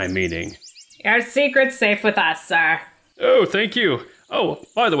get my meaning." Your secret's safe with us, sir. "Oh, thank you. Oh,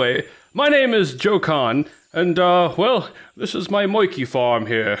 by the way, my name is Joe Khan, and, this is my moiki farm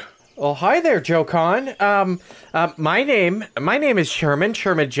here." Well, hi there, Joe Con. My name is Sherman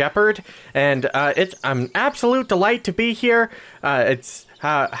Jeopard, and it's an absolute delight to be here.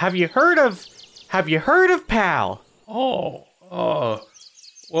 Have you heard of Pal?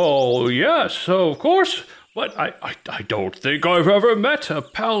 Well, yes, of course, but I don't think I've ever met a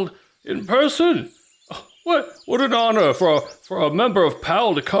PAL in person. What an honor for a member of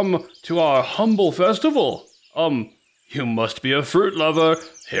PAL to come to our humble festival. You must be a fruit lover.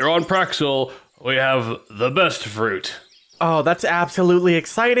 Here on Praxil, we have the best fruit. Oh, that's absolutely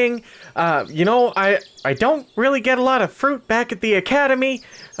exciting. I don't really get a lot of fruit back at the academy.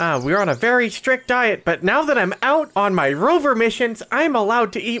 We're on a very strict diet, but now that I'm out on my rover missions, I'm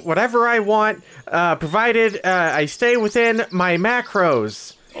allowed to eat whatever I want, provided I stay within my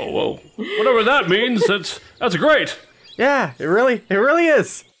macros. Oh, well, whatever that means, that's great. Yeah, it really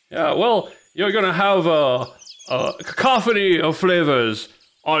is. Yeah, well, you're gonna have a cacophony of flavors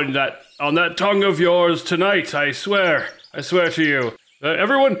on that tongue of yours tonight. I swear to you.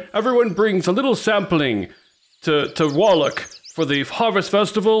 Everyone brings a little sampling to Wallach for the Harvest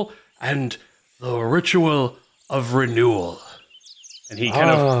Festival and the ritual of renewal. And he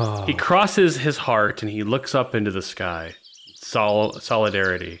he crosses his heart and he looks up into the sky.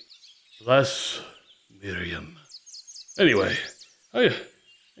 Solidarity. Bless Miriam. Anyway, I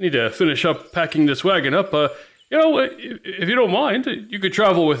need to finish up packing this wagon up. If you don't mind, you could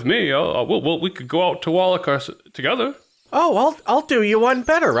travel with me. We could go out to Wallach together. Oh, I'll do you one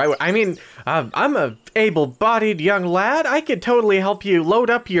better. I mean, I'm a able-bodied young lad. I could totally help you load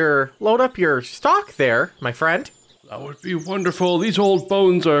up your stock there, my friend. That would be wonderful. These old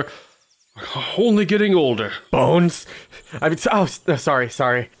bones are only getting older. Bones? Sorry.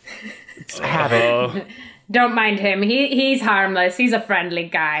 It's a habit. Don't mind him. He's harmless. He's a friendly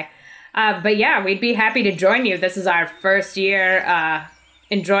guy. But yeah, we'd be happy to join you. This is our first year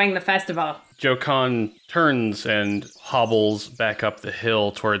enjoying the festival. Jokan turns and hobbles back up the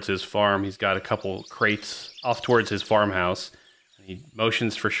hill towards his farm. He's got a couple crates off towards his farmhouse. And he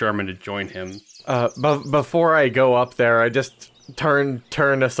motions for Sherman to join him. Before I go up there, I just turn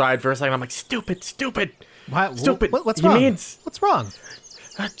aside for a second. I'm like, stupid. What? Stupid. What's wrong? What's wrong?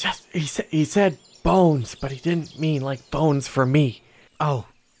 He said bones, but he didn't mean like bones for me. Oh,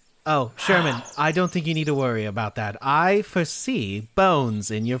 Sherman, I don't think you need to worry about that. I foresee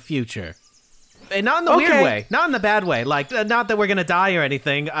bones in your future. And not in the weird way. Not in the bad way. Like, not that we're going to die or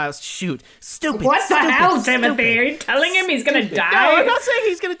anything. Shoot. Stupid. What the hell, Timothy? Are you telling him he's going to die? No, I'm not saying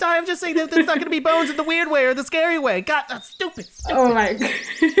he's going to die. I'm just saying that there's not going to be bones in the weird way or the scary way. God, that's stupid. Oh, my God.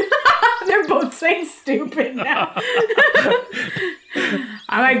 They're both saying stupid now. Oh,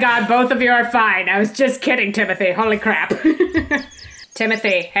 my God. Both of you are fine. I was just kidding, Timothy. Holy crap.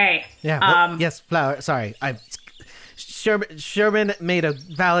 Timothy, hey. Yeah, yes, Flower. Sorry. Sherman made a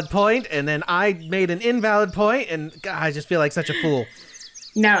valid point, and then I made an invalid point, and God, I just feel like such a fool.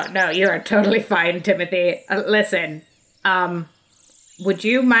 No, you are totally fine, Timothy. Listen, would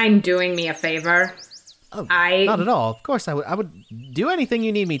you mind doing me a favor? Oh, not at all. Of course, I would do anything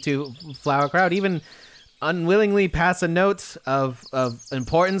you need me to, Flowerkraut, even unwillingly pass a note of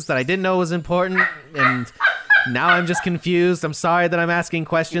importance that I didn't know was important, and now I'm just confused. I'm sorry that I'm asking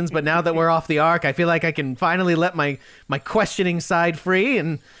questions, but now that we're off the Ark, I feel like I can finally let my questioning side free.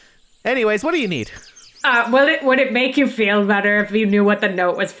 And anyways, what do you need? Would it make you feel better if you knew what the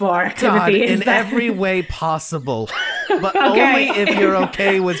note was for, God, Timothy? in every way possible. But only if you're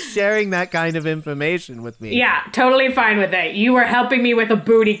okay with sharing that kind of information with me. Yeah, totally fine with it. You were helping me with a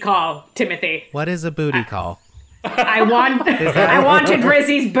booty call, Timothy. What is a booty call? I wanted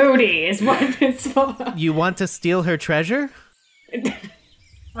Rizzy's booty, is what it's for. You want to steal her treasure?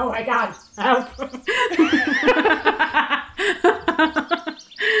 Oh my God, help.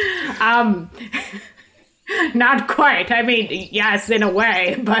 Not quite. I mean, yes, in a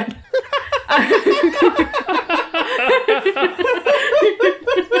way, but...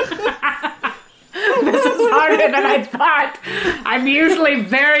 This is harder than I thought. I'm usually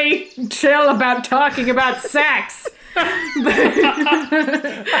very chill about talking about sex.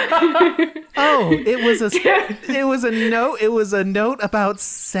 Oh, it was a note about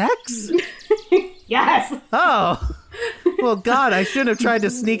sex? Yes. Oh. Well, God, I shouldn't have tried to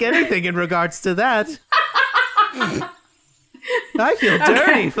sneak anything in regards to that. I feel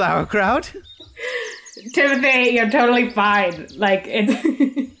dirty, Flowerkraut. Timothy, you're totally fine. Like, it's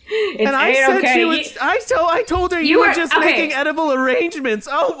and I said okay. she was. I told her you were just making edible arrangements.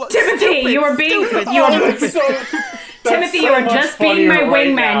 Oh, Timothy, stupid, you were being. Timothy, you were just being my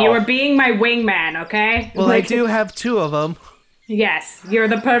wingman. You were being my wingman. Okay. Well, I do have two of them. Yes, you're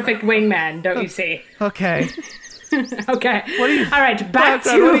the perfect wingman. Don't you see? Okay. Okay. What do you? All right. Back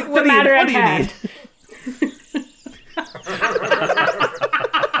to the matter at hand.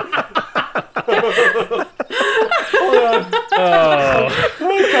 Oh,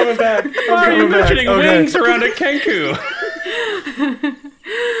 I'm coming back. Why are you mentioning wings around a kenku?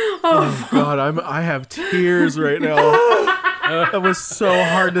 Oh God, I have tears right now. That was so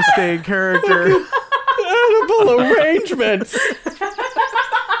hard to stay in character. Edible arrangements.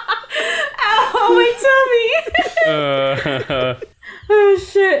 Oh, my tummy. Oh,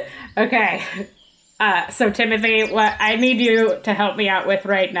 shit. Okay. So Timothy, what I need you to help me out with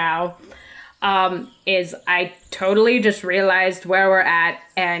right now is I totally just realized where we're at,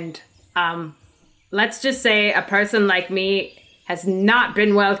 and let's just say a person like me has not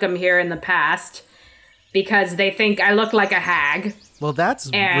been welcome here in the past because they think I look like a hag. Well, that's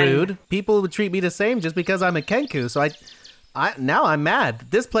rude. People would treat me the same just because I'm a Kenku. So now I'm mad.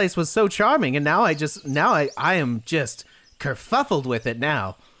 This place was so charming, and now I am just kerfuffled with it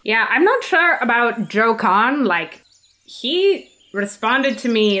now. Yeah, I'm not sure about Joe Khan. Like, he responded to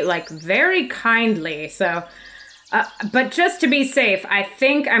me, like, very kindly. So, but just to be safe, I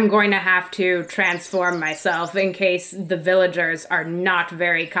think I'm going to have to transform myself in case the villagers are not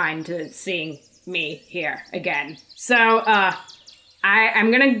very kind to seeing me here again. So,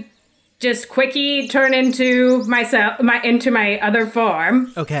 I'm gonna just quickie turn into my other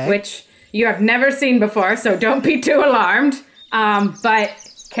form. Okay. Which you have never seen before, so don't be too alarmed. But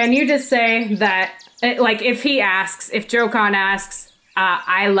can you just say that, like, if Joe Khan asks,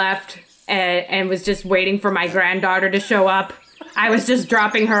 I left and was just waiting for my granddaughter to show up. I was just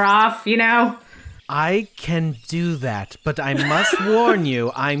dropping her off, you know? I can do that, but I must warn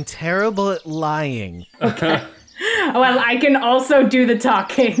you, I'm terrible at lying. Okay. Well, I can also do the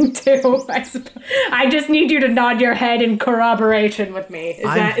talking, too, I suppose. I just need you to nod your head in corroboration with me.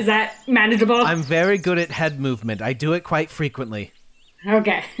 Is that manageable? I'm very good at head movement. I do it quite frequently.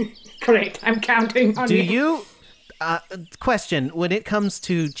 Okay. Great. I'm counting on you. Do you... question, when it comes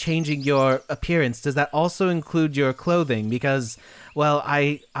to changing your appearance, does that also include your clothing? Because, well,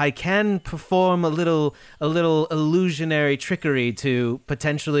 I can perform a little illusionary trickery to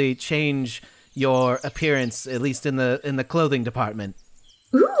potentially change your appearance, at least in the clothing department.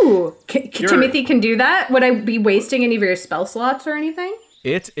 Ooh, Timothy can do that? Would I be wasting any of your spell slots or anything?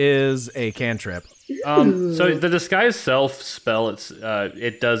 It is a cantrip. So the disguise self spell,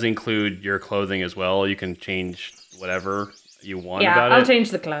 it does include your clothing as well. You can change whatever you want about it. Yeah, I'll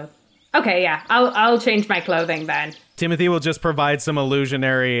change the clothes. Okay, yeah, I'll change my clothing then. Timothy will just provide some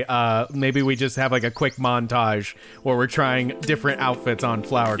illusionary, maybe we just have like a quick montage where we're trying different outfits on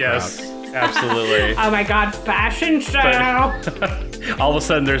Flowerkraut. Yes, absolutely. Oh my god, fashion show! All of a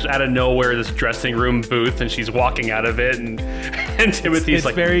sudden, there's out of nowhere this dressing room booth, and she's walking out of it, and Timothy's it's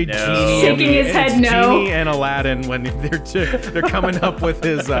like, very no. Genie. Shaking his head no. Genie and Aladdin when they're coming up with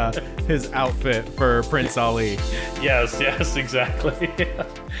his outfit for Prince Ali. Yes, exactly.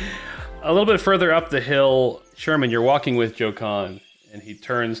 A little bit further up the hill, Sherman, you're walking with Joe Khan, and he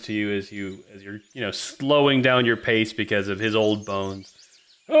turns to you as you're slowing down your pace because of his old bones.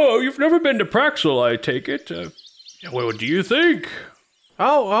 Oh, you've never been to Praxil, I take it. What do you think?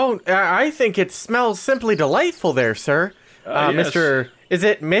 I think it smells simply delightful there, sir. Yes. Is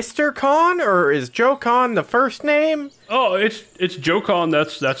it Mr. Khan, or is Joe Khan the first name? Oh, it's Joe Khan.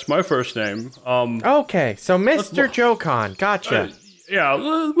 That's my first name. Okay, so Mr. Joe Khan, gotcha. Yeah,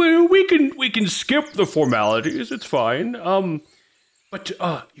 we can skip the formalities. It's fine. But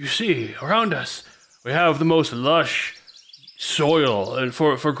you see, around us, we have the most lush soil, and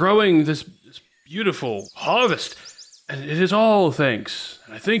for growing this beautiful harvest, and it is all thanks.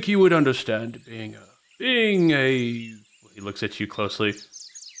 And I think you would understand being a. He looks at you closely.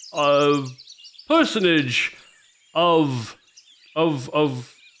 A personage of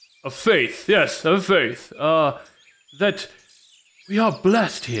faith. Yes, of faith. That. We are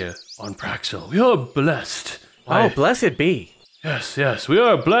blessed here on Praxil. We are blessed. Blessed be. Yes. We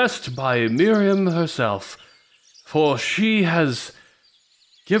are blessed by Miriam herself, for she has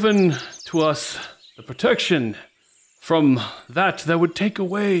given to us the protection from that would take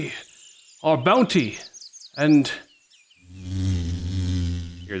away our bounty. And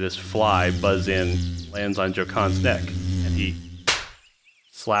hear this fly buzz in, lands on Jokan's neck, and he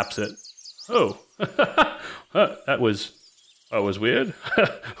slaps it. Oh, that was weird. A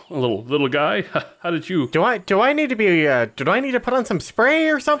little guy. How did you? Do I need to be? Do I need to put on some spray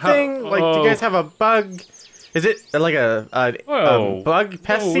or something? Do you guys have a bug? Is it like a bug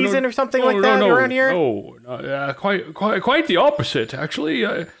pest season or something like that around here? No, quite the opposite actually.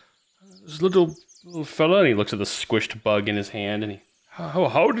 This little fella, and he looks at the squished bug in his hand, and he,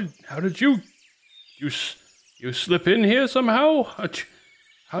 how did you slip in here somehow?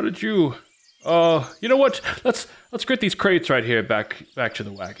 How did you? You know what? Let's get these crates right here back to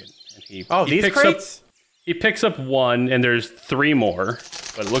the wagon. And he these picks crates? He picks up one, and there's 3 more,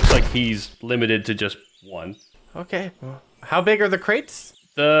 but it looks like he's limited to just one. Okay. Well, how big are the crates?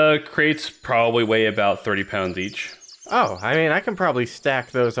 The crates probably weigh about 30 pounds each. Oh, I mean, I can probably stack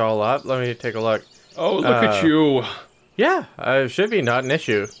those all up. Let me take a look. Oh, look at you. Yeah, should be not an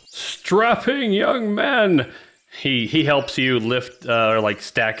issue. Strapping young man. He helps you lift or like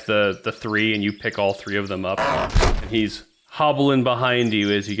stack the 3, and you pick all 3 of them up. And he's hobbling behind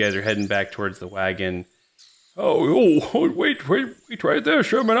you as you guys are heading back towards the wagon. Oh, wait right there,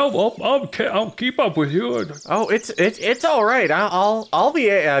 Sherman. I'll keep up with you. Oh, it's all right. I'll be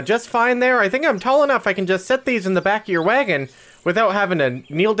just fine there. I think I'm tall enough. I can just set these in the back of your wagon without having to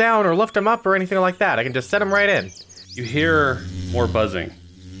kneel down or lift them up or anything like that. I can just set them right in. You hear more buzzing.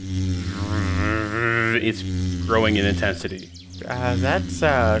 It's growing in intensity. That's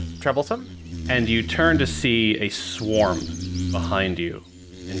troublesome. And you turn to see a swarm behind you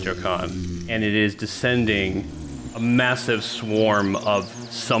in Jokan. And it is descending, a massive swarm of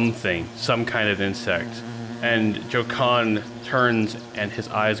something, some kind of insect. And Jokan turns and his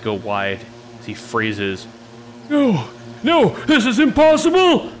eyes go wide as he freezes. No, this is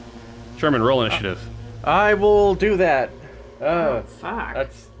impossible! Sherman, roll initiative. I will do that. Oh,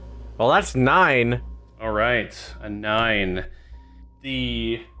 fuck. That's 9. All right, a 9.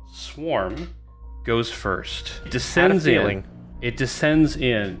 The swarm goes first. It descends in. It descends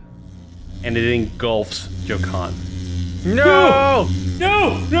in, and it engulfs Jokan. No!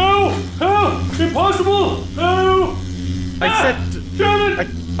 No! Impossible! No!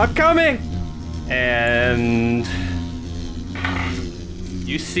 I'm coming! And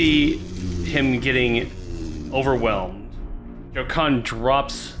you see him getting overwhelmed. Jokan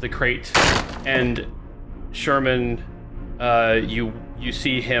drops the crate, and Sherman, you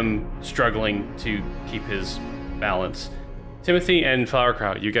see him struggling to keep his balance. Timothy and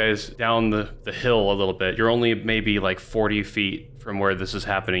Flowerkraut, you guys down the hill a little bit. You're only maybe like 40 feet from where this is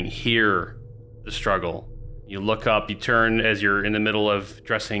happening. Hear the struggle. You look up, you turn as you're in the middle of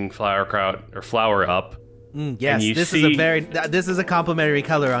dressing Flowerkraut or Flower up. Yes, this is a complimentary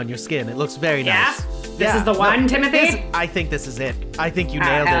color on your skin. It looks very nice. This is the one, Timothy? I think this is it. I think you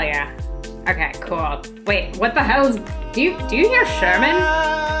nailed hell it. Yeah. Okay, cool. Wait, what the hell is... Do you hear Sherman?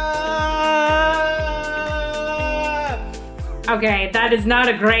 Okay, that is not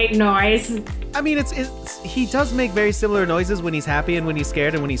a great noise. I mean, he does make very similar noises when he's happy and when he's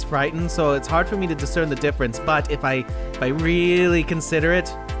scared and when he's frightened, so it's hard for me to discern the difference. But if I really consider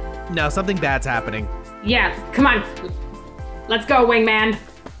it, no, something bad's happening. Yeah, come on. Let's go, wingman.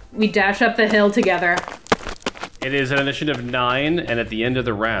 We dash up the hill together. It is an initiative 9, and at the end of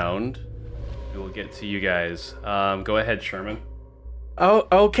the round, we will get to you guys. Go ahead, Sherman. Oh,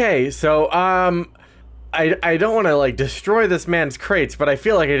 okay. So, I don't want to like destroy this man's crates, but I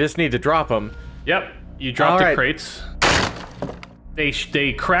feel like I just need to drop them. Yep, you drop the crates.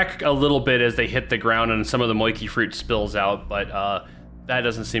 They crack a little bit as they hit the ground, and some of the moiki fruit spills out, but that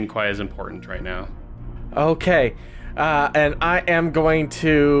doesn't seem quite as important right now. Okay, and I am going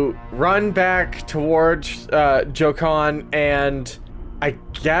to run back towards Jokan, and I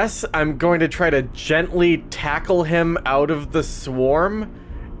guess I'm going to try to gently tackle him out of the swarm,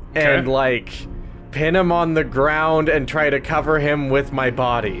 and like pin him on the ground and try to cover him with my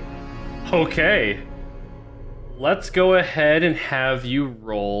body. Okay. Let's go ahead and have you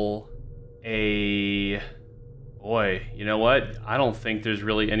roll a... Boy, you know what? I don't think there's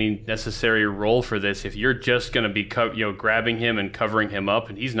really any necessary roll for this if you're just going to be grabbing him and covering him up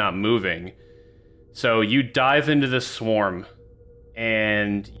and he's not moving. So you dive into the swarm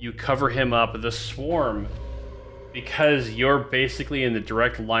and you cover him up. The swarm, because you're basically in the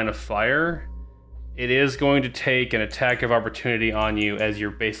direct line of fire, it is going to take an attack of opportunity on you as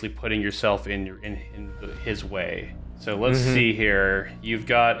you're basically putting yourself in his way. So let's see here. You've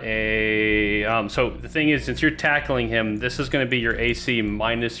got a... so the thing is, since you're tackling him, this is going to be your AC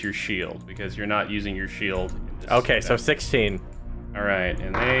minus your shield, because you're not using your shield. Okay, so 16. All right,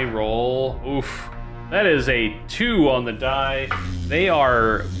 and they roll... Oof. That is a 2 on the die. They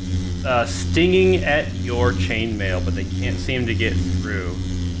are stinging at your chainmail, but they can't seem to get through.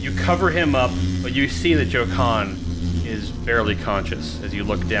 You cover him up, but you see that Jokan is barely conscious as you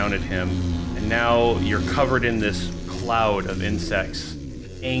look down at him. And now you're covered in this cloud of insects.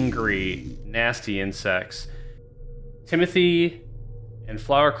 Angry, nasty insects. Timothy and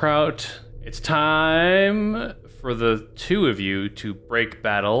Flowerkraut, it's time for the two of you to break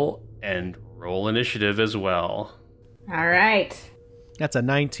battle and roll initiative as well. All right. That's a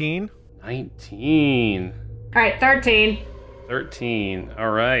 19. 19. All right, 13. 13.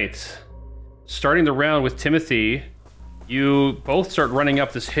 All right. Starting the round with Timothy, you both start running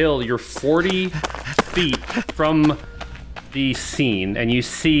up this hill. You're 40 feet from the scene, and you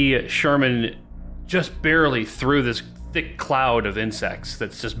see Sherman just barely through this thick cloud of insects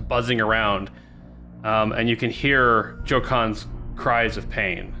that's just buzzing around. And you can hear Jokan's cries of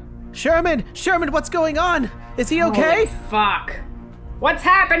pain. Sherman, what's going on? Is he okay? Holy fuck. What's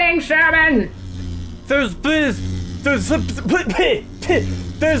happening, Sherman? There's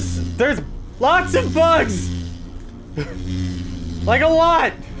lots of bugs. Like a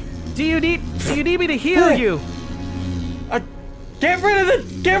lot. Do you need me to heal you? Get rid of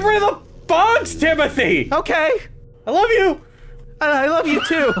the bugs, Timothy. Okay. I love you. I love you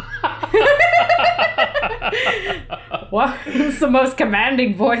too. What? This is the most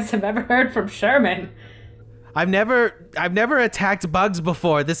commanding voice I've ever heard from Sherman. I've never attacked bugs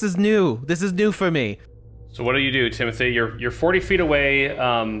before. This is new. This is new for me. So what do you do, Timothy? You're 40 feet away.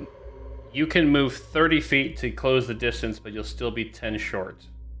 You can move 30 feet to close the distance, but you'll still be 10 short.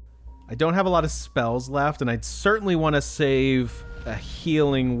 I don't have a lot of spells left, and I'd certainly want to save a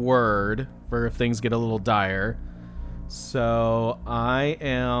healing word for if things get a little dire. So I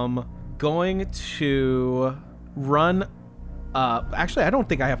am going to run up. Actually, I don't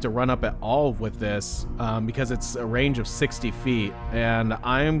think I have to run up at all with this because it's a range of 60 feet. And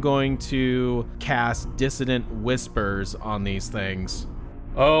I am going to cast Dissonant Whispers on these things.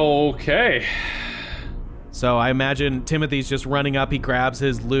 Okay. So I imagine Timothy's just running up. He grabs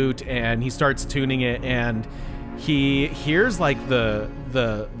his lute and he starts tuning it, and he hears like the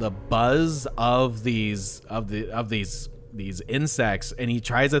buzz of these insects, and he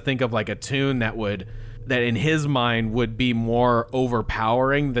tries to think of like a tune that in his mind would be more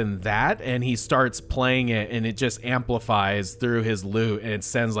overpowering than that, and he starts playing it, and it just amplifies through his lute, and it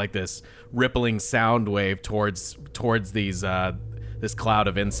sends like this rippling sound wave towards these this cloud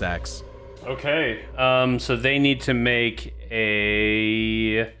of insects. Okay. So they need to make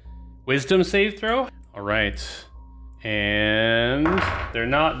a wisdom save throw. All right. And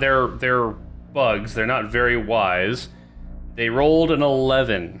they're bugs. They're not very wise. They rolled an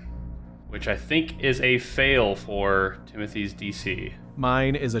 11, which I think is a fail for Timothy's DC.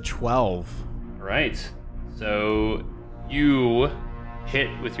 Mine is a 12. All right. So you hit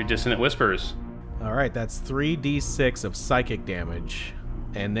with your Dissonant Whispers. All right, that's 3d6 of psychic damage.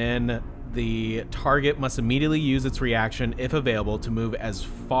 And then the target must immediately use its reaction, if available, to move as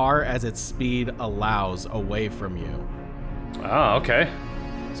far as its speed allows away from you. Ah, okay.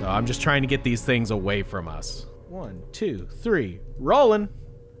 So I'm just trying to get these things away from us. 1, 2, 3, rolling.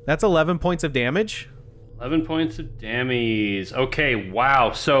 That's 11 points of damage. 11 points of damage. Okay,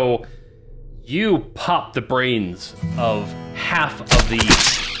 wow. So you pop the brains of half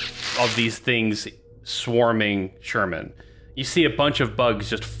of these things swarming Sherman. You see a bunch of bugs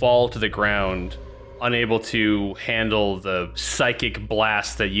just fall to the ground, unable to handle the psychic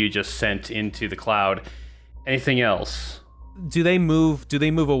blast that you just sent into the cloud. Anything else? Do they move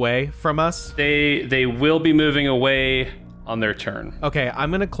away from us? They will be moving away on their turn. Okay, I'm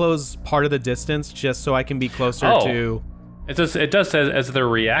gonna close part of the distance just so I can be closer to. It does say as their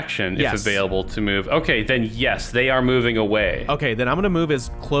reaction, Yes. if available, to move. Okay, then yes, they are moving away. Okay, then I'm gonna move as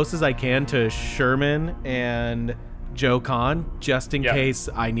close as I can to Sherman and Jokan, just in case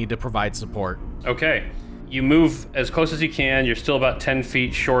I need to provide support. Okay. You move as close as you can. You're still about 10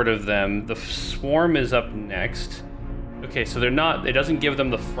 feet short of them. The swarm is up next. Okay, so it doesn't give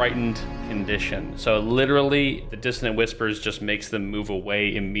them the frightened condition. So literally, the Dissonant Whispers just makes them move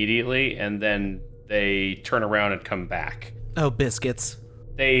away immediately, and then they turn around and come back. Oh, biscuits.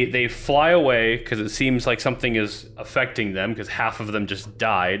 They fly away because it seems like something is affecting them, because half of them just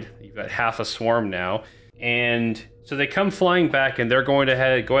died. You've got half a swarm now. And so they come flying back, and they're going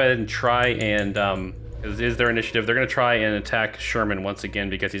to go ahead and try and, it is their initiative, they're going to try and attack Sherman once again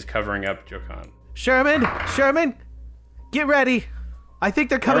because he's covering up Jokan. Sherman, get ready. I think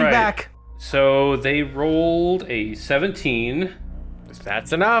they're coming back. So they rolled a 17.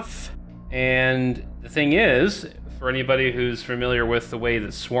 That's enough. And the thing is, for anybody who's familiar with the way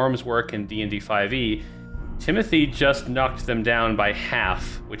that swarms work in D&D 5e, Timothy just knocked them down by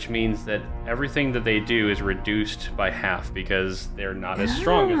half, which means that everything that they do is reduced by half because they're not as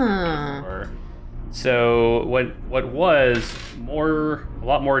strong as they were. So what was a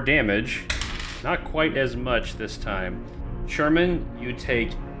lot more damage, not quite as much this time. Sherman, you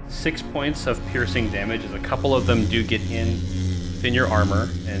take 6 points of piercing damage as a couple of them do get within your armor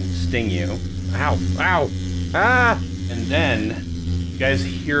and sting you. Ow, ow, ah! And then you guys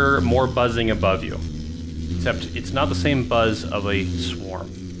hear more buzzing above you. Except it's not the same buzz of a swarm.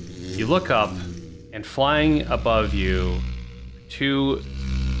 You look up, and flying above you, 2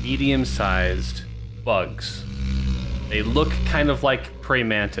 medium-sized bugs. They look kind of like praying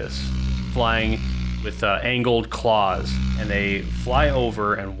mantis, flying with angled claws, and they fly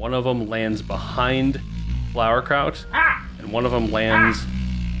over, and one of them lands behind Flowerkraut, and one of them lands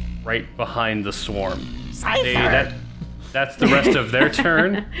right behind the swarm. That's the rest of their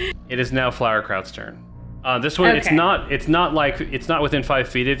turn. It is now Flowerkraut's turn. This one, it's not within 5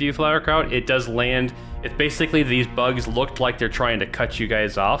 feet of you, Flowerkraut. It does land. It's basically these bugs looked like they're trying to cut you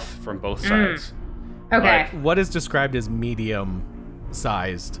guys off from both sides. Okay. What is described as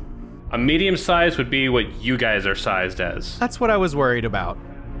medium-sized? A medium size would be what you guys are sized as. That's what I was worried about.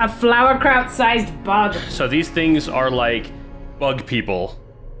 A Flowerkraut-sized bug. So these things are like bug people.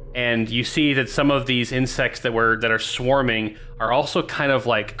 And you see that some of these insects that are swarming are also kind of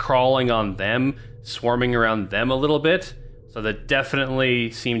like crawling on them, swarming around them a little bit. So that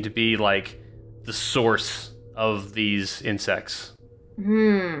definitely seem to be like the source of these insects.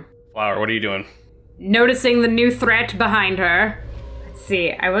 Flower, what are you doing? Noticing the new threat behind her. Let's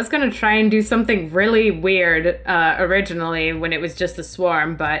see. I was gonna try and do something really weird originally when it was just a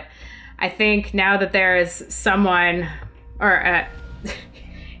swarm, but I think now that there is someone or a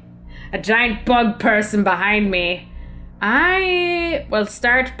giant bug person behind me, I will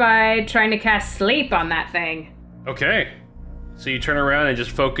start by trying to cast sleep on that thing. Okay. So you turn around and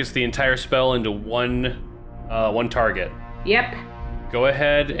just focus the entire spell into one target. Yep. Go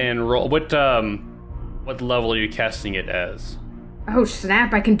ahead and roll. What level are you casting it as? Oh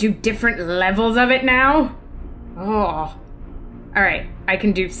snap, I can do different levels of it now? Oh. Alright, I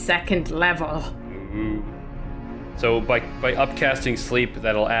can do 2nd level. Ooh. So by upcasting sleep,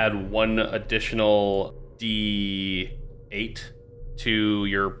 that'll add 1 additional D8 to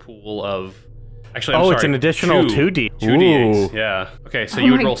your pool of... Actually, I'm sorry. It's an additional 2D. 2D8s, yeah. Okay, so Oh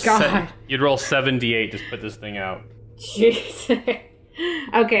you would my roll God. you'd roll 7D8 to put this thing out. Jeez.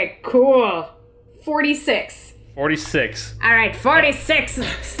 Okay, cool. 46. 46. Alright, 46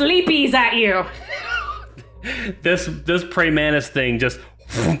 sleepies at you. This prey mantis thing just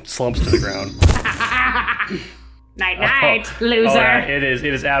slumps to the ground. Night night, loser. It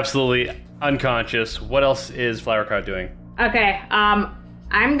is absolutely unconscious. What else is Flowerkraut doing? Okay,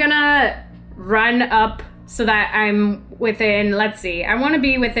 I'm gonna run up so that I'm within, let's see, I want to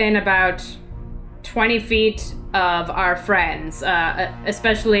be within about 20 feet of our friends,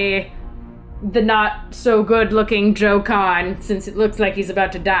 especially the not so good looking Joe Con, since it looks like he's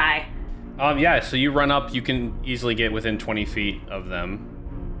about to die. Yeah, so you run up, you can easily get within 20 feet of them.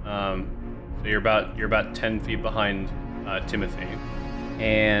 So you're about 10 feet behind Timothy.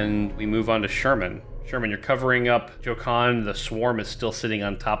 And we move on to Sherman. Sherman, you're covering up Jokan. The swarm is still sitting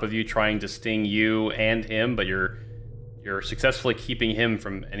on top of you, trying to sting you and him, but you're successfully keeping him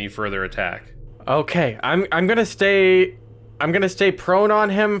from any further attack. Okay, I'm gonna stay prone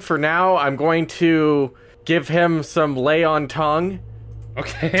on him for now. I'm going to give him some lay on tongue.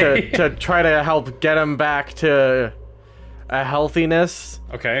 Okay. to try to help get him back to a healthiness.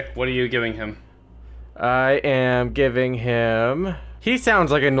 Okay, what are you giving him? I am giving him... He sounds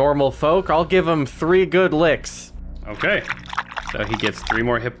like a normal folk. I'll give him 3 good licks. Okay, so he gets 3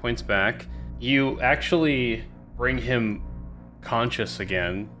 more hit points back. You actually bring him conscious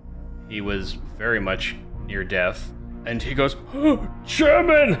again. He was very much near death. And he goes, "Oh,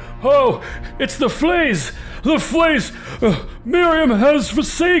 Sherman! Oh, it's the fleas! The fleas! Miriam has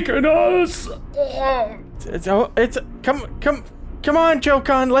forsaken us!" Come on,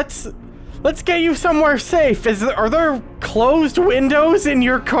 Jokan. Let's get you somewhere safe. Are there closed windows in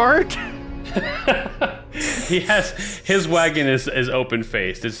your cart? His wagon is open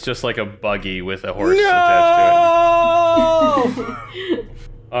faced. It's just like a buggy with a horse attached to it.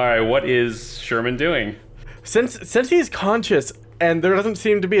 All right, what is Sherman doing? Since he's conscious and there doesn't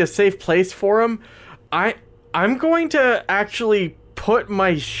seem to be a safe place for him, I'm going to actually put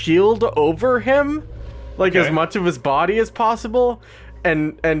my shield over him, like as much of his body as possible,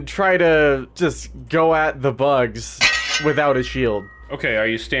 and try to just go at the bugs without a shield. Okay, are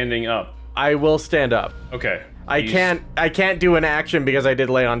you standing up? I will stand up. Okay. I can't do an action because I did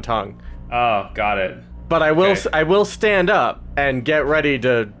lay on tongue. Oh, got it. But I will stand up and get ready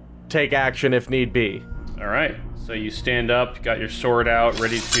to take action if need be. All right. So you stand up, got your sword out,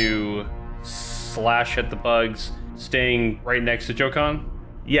 ready to slash at the bugs, staying right next to Jokan?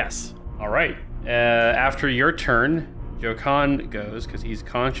 Yes. All right. After your turn, Jokan goes because he's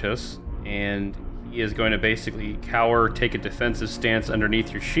conscious, and he is going to basically cower, take a defensive stance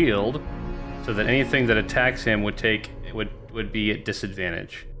underneath your shield, so that anything that attacks him would be at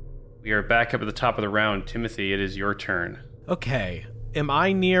disadvantage. We are back up at the top of the round. Timothy, it is your turn. Okay. Am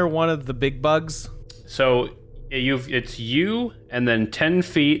I near one of the big bugs? So it's you, and then 10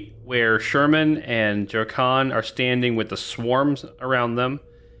 feet where Sherman and Jokan are standing with the swarms around them,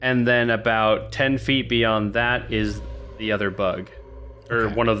 and then about 10 feet beyond that is the other bug. or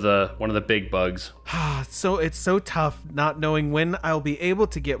one of the big bugs. So it's so tough not knowing when I'll be able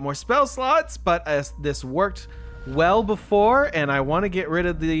to get more spell slots, but this worked well before, and I want to get rid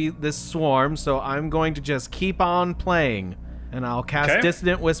of this swarm, so I'm going to just keep on playing, and I'll cast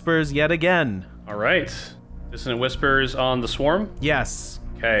Dissonant Whispers yet again. All right. Dissonant Whispers on the swarm? Yes.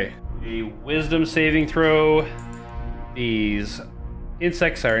 Okay. A wisdom saving throw. These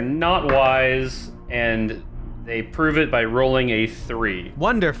insects are not wise, and they prove it by rolling a 3.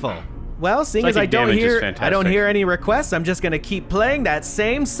 Wonderful. Well, seeing as I don't hear any requests, I'm just gonna keep playing that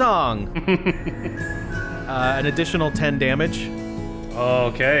same song. An additional 10 damage.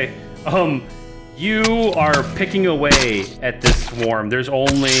 Okay. You are picking away at this swarm. There's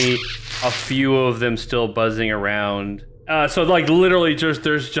only a few of them still buzzing around. So like literally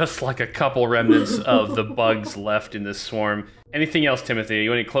there's just like a couple remnants of the bugs left in this swarm. Anything else, Timothy? You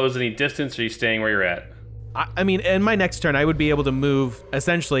want to close any distance, or are you staying where you're at? I mean, in my next turn, I would be able to move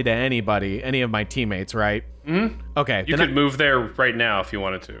essentially to anybody, any of my teammates, right? Mm-hmm. Okay. You could move there right now if you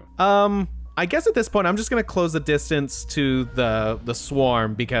wanted to. I guess at this point, I'm just going to close the distance to the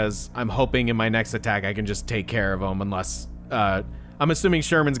swarm, because I'm hoping in my next attack I can just take care of them, unless... I'm assuming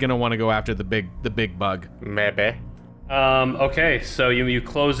Sherman's going to want to go after the big bug. Maybe. Okay, so you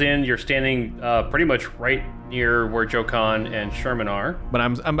close in. You're standing pretty much right near where Jokan and Sherman are. But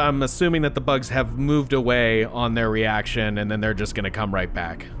I'm assuming that the bugs have moved away on their reaction, and then they're just going to come right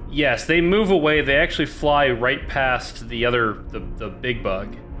back. Yes, they move away. They actually fly right past the big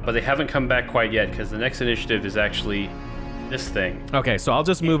bug. But they haven't come back quite yet, because the next initiative is actually this thing. Okay, so I'll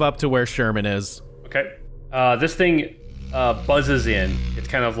just move up to where Sherman is. Okay. This thing buzzes in. It's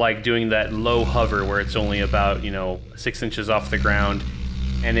kind of like doing that low hover where it's only about, 6 inches off the ground.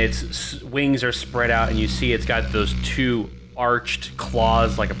 And its wings are spread out, and you see it's got those 2 arched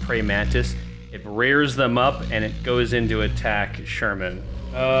claws like a praying mantis. It rears them up, and it goes in to attack Sherman.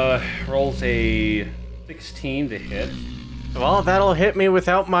 Rolls a 16 to hit. Well, that'll hit me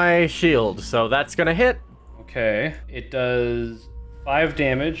without my shield, so that's gonna hit. Okay. It does 5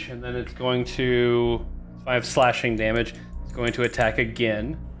 damage, and then it's going to... 5 slashing damage. It's going to attack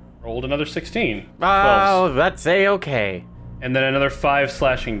again. Rolled another 16. Oh, that's A-okay. And then another 5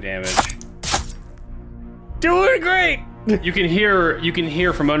 slashing damage. Doing great! You can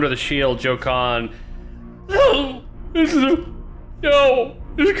hear from under the shield, Jokan. No! This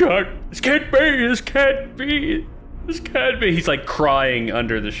can't be. He's like crying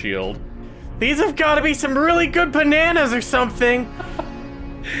under the shield. These have got to be some really good bananas or something.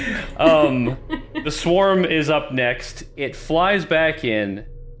 The swarm is up next. It flies back in.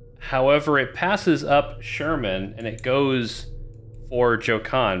 However, it passes up Sherman and it goes for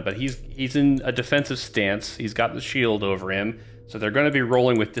Jokan, but he's in a defensive stance. He's got the shield over him, so they're going to be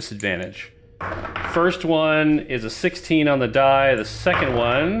rolling with disadvantage. First one is a 16 on the die. The second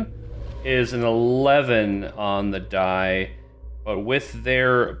one is an 11 on the die, but with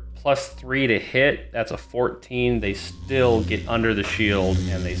their +3 to hit, that's a 14. They still get under the shield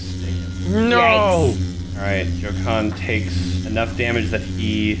and they stay. No! Yikes. All right, Jokan takes enough damage that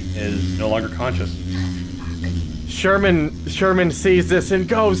he is no longer conscious. Sherman sees this and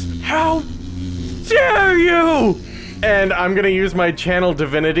goes, "How dare you!" And I'm gonna use my channel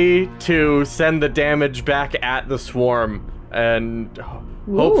divinity to send the damage back at the swarm and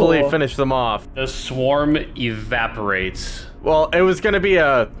hopefully finish them off. The swarm evaporates. Well, it was gonna be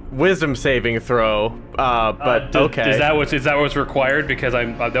a wisdom saving throw, but okay. Is that what's required? Because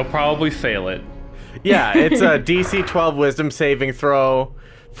they'll probably fail it. Yeah, it's a DC 12 wisdom saving throw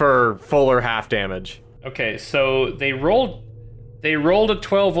for full or half damage. Okay, so they rolled a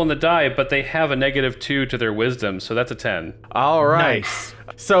 12 on the die, but they have a -2 to their wisdom, so that's a 10. All right. Nice.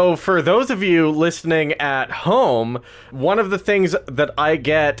 So for those of you listening at home, one of the things that I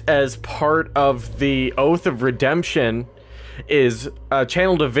get as part of the Oath of Redemption is a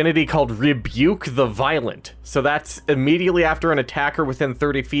channel divinity called Rebuke the Violent. So that's immediately after an attacker within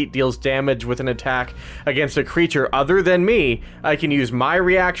 30 feet deals damage with an attack against a creature other than me, I can use my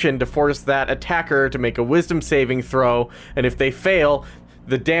reaction to force that attacker to make a wisdom saving throw, and if they fail,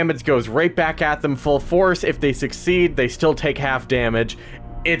 the damage goes right back at them full force. If they succeed, they still take half damage.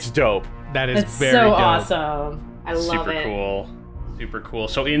 It's dope. That is That's very so dope. awesome. I love Super it. cool. Super cool.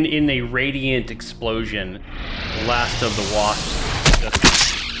 So in a radiant explosion, the last of the wasps.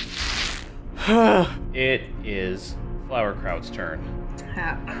 It is Flowerkraut's turn.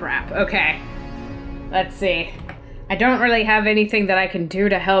 Oh, crap. Okay. Let's see. I don't really have anything that I can do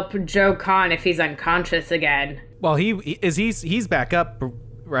to help Jokan if he's unconscious again. Well, he's back up,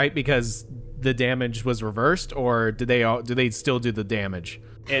 right? Because the damage was reversed, or do they still do the damage?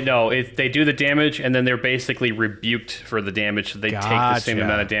 They do the damage, and then they're basically rebuked for the damage. So they take the same Gotcha.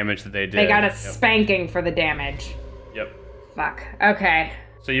 amount of damage that they did. They got a spanking for the damage. Yep. Fuck. Okay.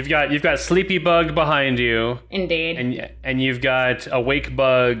 So you've got Sleepy Bug behind you, Indeed. and you've got a Wake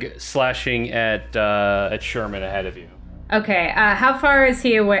Bug slashing at Sherman ahead of you. Okay. How far is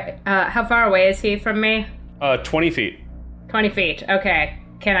he away? How far away is he from me? 20 feet. 20 feet. Okay.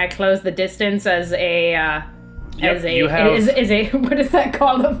 Can I close the distance as a? Yep, as a, you have- is a what is that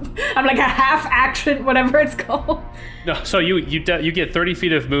called? I'm like a half action, whatever it's called. No, so you get 30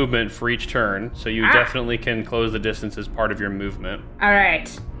 feet of movement for each turn, so you definitely can close the distance as part of your movement. All right.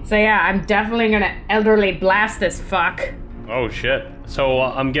 So yeah, I'm definitely gonna elderly blast this fuck. Oh shit! So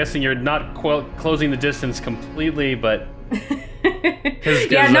I'm guessing you're not closing the distance completely, but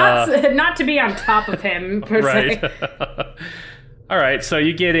Yeah, not to be on top of him per right. se. All right, so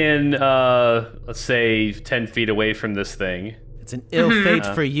you get in, let's say 10 feet away from this thing. It's an ill fate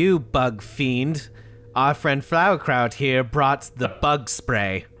for you, bug fiend. Our friend Flowerkraut here brought the bug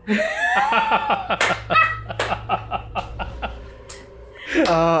spray.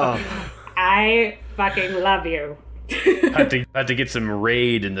 I fucking love you. Had to get some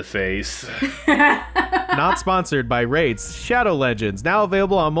raid in the face. Not sponsored by Raids. Shadow Legends, now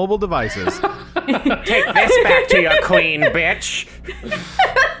available on mobile devices. Take this back to your queen, bitch.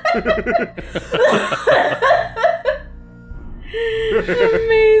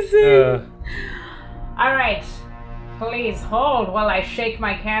 Amazing. All right. Please hold while I shake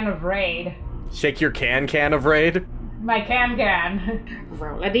my can of raid. Shake your can of raid. My can.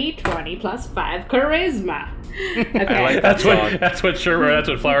 Roll a d20 plus 5 charisma. Okay. I like that That's song. what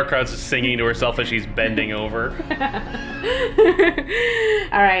Flowerkraut's singing to herself as she's bending over.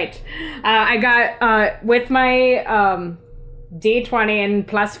 All right. I got with my d20 and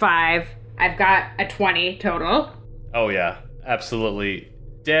plus 5. I've got a 20 total. Oh yeah, absolutely.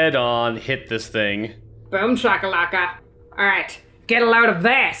 Dead on, hit this thing. Boom shakalaka. All right. Get a load of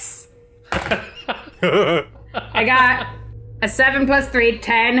this. I got a 7 plus 3,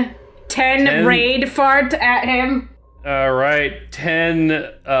 10. 10 raid fart at him. All right, 10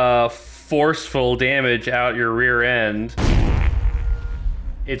 forceful damage out your rear end.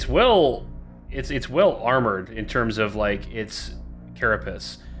 It's well armored in terms of like its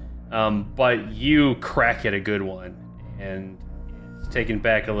carapace, but you crack it a good one, and it's taken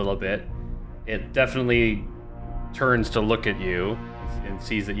back a little bit. It definitely turns to look at you and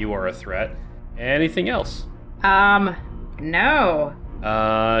sees that you are a threat. Anything else? No.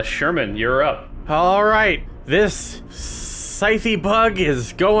 Sherman, you're up. All right, this scythy bug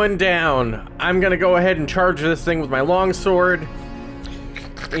is going down. I'm gonna go ahead and charge this thing with my longsword.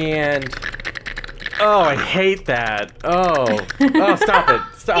 And I hate that. Oh, stop it!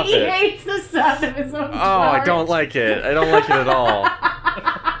 Stop He it! hates the sound of his own I don't like it. I don't like it at all.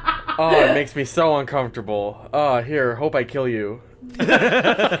 It makes me so uncomfortable. Here, hope I kill you.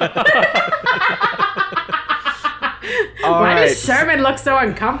 Why does Sherman look so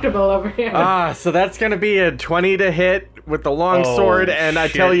uncomfortable over here? So that's gonna be a 20 to hit with the longsword, and I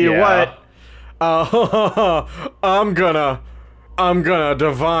tell you what, I'm gonna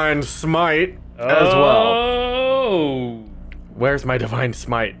divine smite as well. Oh. Where's my divine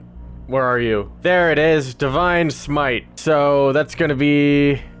smite? Where are you? There it is, divine smite. So that's gonna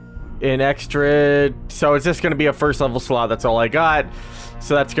be an extra. So it's just gonna be a first level slot. That's all I got.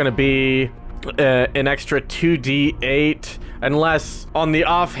 So that's gonna be an extra 2d8, unless on the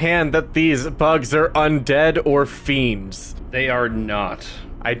offhand that these bugs are undead or fiends. They are not.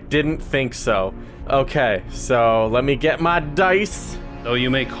 I didn't think so. Okay, so let me get my dice. Though you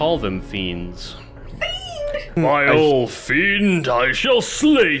may call them fiends. My old fiend, I shall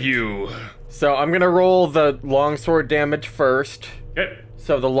slay you. So I'm gonna roll the longsword damage first. Okay.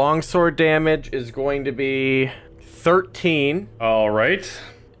 So the longsword damage is going to be 13. All right.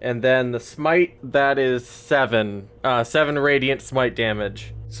 And then the smite, that is 7. 7 radiant smite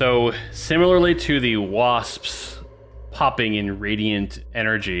damage. So similarly to the wasps popping in radiant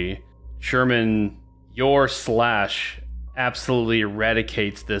energy, Sherman, your slash absolutely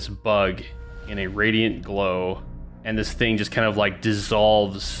eradicates this bug in a radiant glow, and this thing just kind of like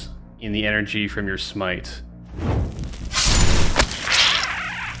dissolves in the energy from your smite.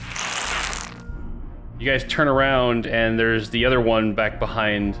 You guys turn around, and there's the other one back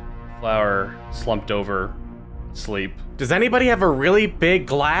behind Flower, slumped over, asleep. Does anybody have a really big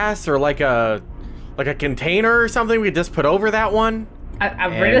glass or like a container or something we could just put over that one? A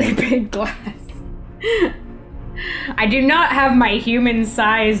really big glass. I do not have my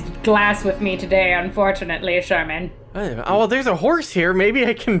human-sized glass with me today, unfortunately, Sherman. Oh, well, there's a horse here. Maybe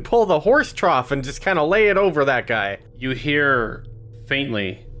I can pull the horse trough and just kind of lay it over that guy. You hear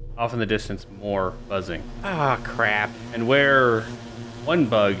faintly, off in the distance, more buzzing. Ah, crap. And where one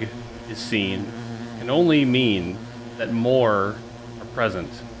bug is seen can only mean that more are present.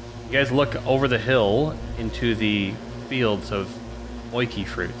 You guys look over the hill into the fields of moiki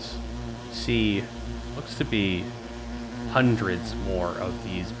fruits. You see, looks to be hundreds more of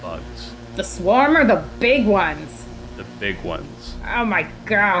these bugs. The swarm or the big ones? The big ones. Oh my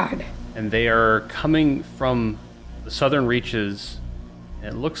god. And they are coming from the southern reaches,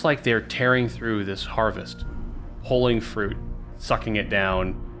 and it looks like they're tearing through this harvest, pulling fruit, sucking it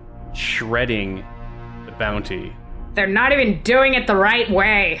down, shredding the bounty. They're not even doing it the right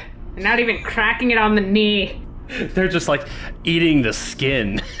way. They're not even cracking it on the knee. They're just like eating the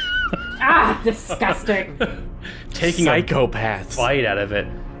skin. Ah, disgusting. Taking Psychopaths. a bite out of it.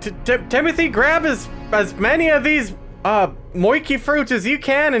 Timothy, grab as many of these moiki fruits as you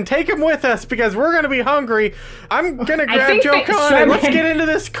can and take them with us because we're gonna be hungry. I'm gonna grab think that Jokan and let's Sherman- get into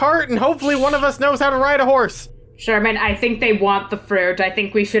this cart and hopefully one of us knows how to ride a horse. Sherman, I think they want the fruit. I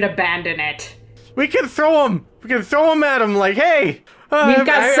think we should abandon it. We can throw them. We can throw them at them like, hey. We've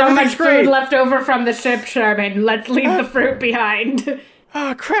got so much everything's great. food left over from the ship, Sherman. Let's leave the fruit behind.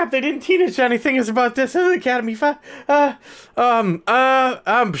 Oh crap! They didn't teach anything about this in the academy.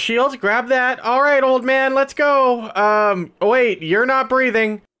 Shield, grab that. All right, old man, let's go. Wait, you're not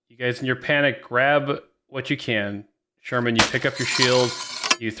breathing. You guys, in your panic, grab what you can. Sherman, you pick up your shield.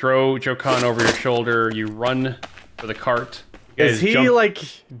 You throw Jokan over your shoulder. You run for the cart. You guys Is he jump- like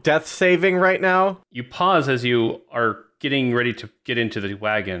death saving right now? You pause as you are getting ready to get into the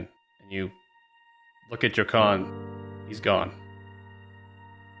wagon, and you look at Jokan. He's gone.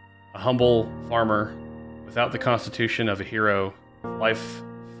 A humble farmer, without the constitution of a hero, life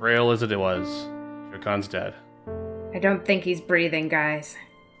frail as it was, Jokan's dead. I don't think he's breathing, guys.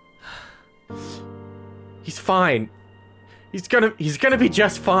 He's fine. He's gonna be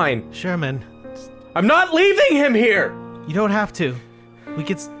just fine. Sherman, I'm not leaving him here. you don't have to. We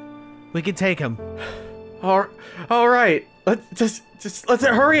could take him. All right. Let's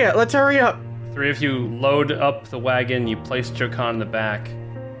hurry up. Let's hurry up. Three of you load up the wagon. You place Jokan in the back.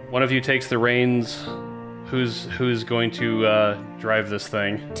 One of you takes the reins. Who's going to drive this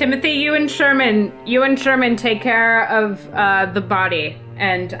thing? Timothy, you and Sherman take care of the body,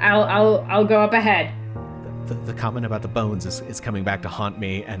 and I'll go up ahead. The comment about the bones is coming back to haunt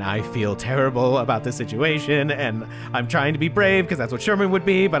me, and I feel terrible about the situation, and I'm trying to be brave because that's what Sherman would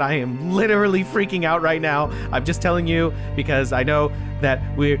be, but I am literally freaking out right now. I'm just telling you because I know that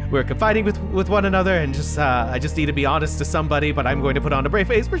we're confiding with one another, and I just need to be honest to somebody, but I'm going to put on a brave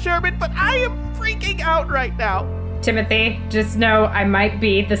face for Sherman, but I am freaking out right now. Timothy, just know I might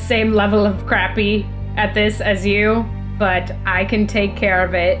be the same level of crappy at this as you, but I can take care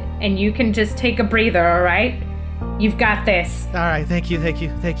of it, and you can just take a breather, all right? You've got this. All right, thank you.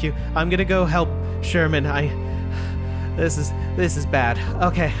 I'm gonna go help Sherman. This is bad.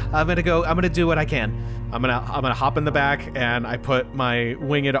 Okay, I'm gonna do what I can. I'm gonna hop in the back, and I put my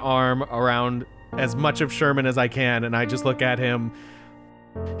winged arm around as much of Sherman as I can, and I just look at him.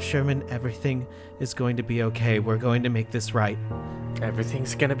 Sherman, everything is going to be okay. We're going to make this right.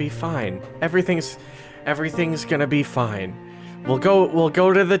 Everything's gonna be fine. Everything's gonna be fine. We'll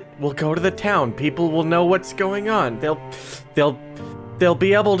go to the town. People will know what's going on. They'll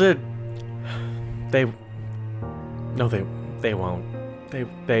be able to. They won't.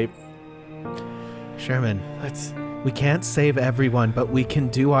 They. Sherman, Let's. we can't save everyone, but we can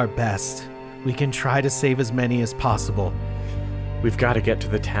do our best. We can try to save as many as possible. We've got to get to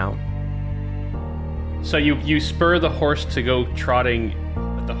the town. So you spur the horse to go trotting,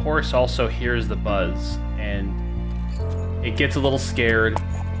 but the horse also hears the buzz, and it gets a little scared,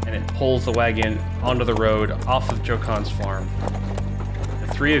 and it pulls the wagon onto the road off of Jokan's farm.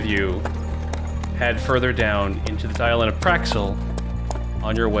 The three of you head further down into the island of Praxil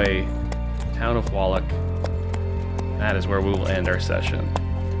on your way to the town of Wallach. That is where we will end our session.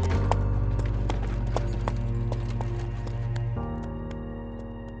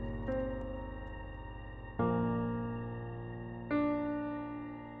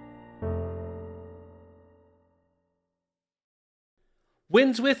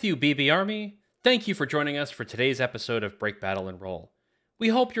 Winds with you, BB Army! Thank you for joining us for today's episode of Break Battle and Roll. We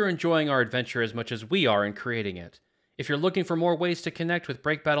hope you're enjoying our adventure as much as we are in creating it. If you're looking for more ways to connect with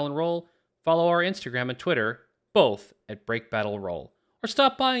Break Battle and Roll, follow our Instagram and Twitter, both at Break Battle Roll, or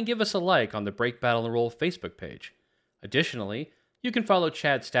stop by and give us a like on the Break Battle and Roll Facebook page. Additionally, you can follow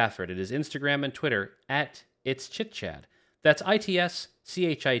Chad Stafford at his Instagram and Twitter at It'sChitChad. That's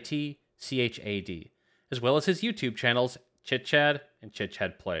ITSCHITCHAD, as well as his YouTube channels ChitChad and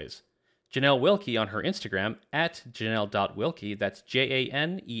ChitChad Plays. Janelle Wilkie on her Instagram at janelle.wilkie. That's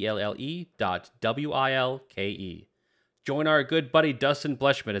JANELLE.WILKE. Join our good buddy Dustin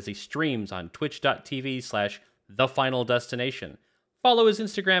Bleshman as he streams on twitch.tv/thefinaldestination. Follow his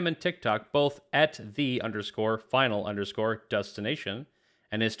Instagram and TikTok, both at @the_final_destination,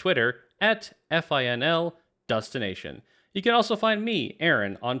 and his Twitter at FINL Destination. You can also find me,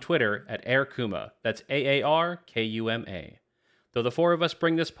 Aaron, on Twitter at AirKuma. That's AARKUMA. Though the four of us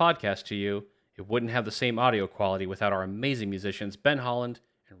bring this podcast to you, it wouldn't have the same audio quality without our amazing musicians Ben Holland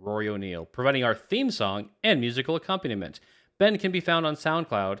and Rory O'Neill, providing our theme song and musical accompaniment. Ben can be found on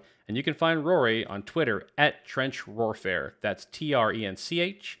SoundCloud, and you can find Rory on Twitter at Trench Roarfare. That's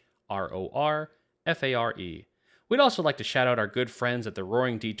TRENCHRORFARE. We'd also like to shout out our good friends at the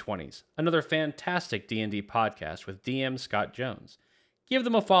Roaring D20s, another fantastic D&D podcast with DM Scott Jones. Give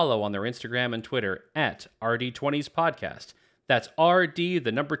them a follow on their Instagram and Twitter at RD20s Podcast. That's RD,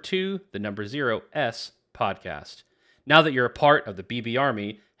 the number 2, the number 0, S Podcast. Now that you're a part of the BB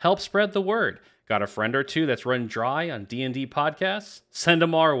Army, help spread the word. Got a friend or two that's run dry on D&D podcasts? Send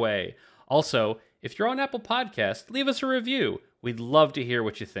them our way. Also, if you're on Apple Podcasts, leave us a review. We'd love to hear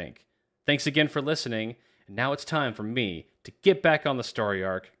what you think. Thanks again for listening. And now it's time for me to get back on the story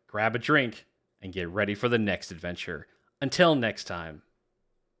arc, grab a drink, and get ready for the next adventure. Until next time.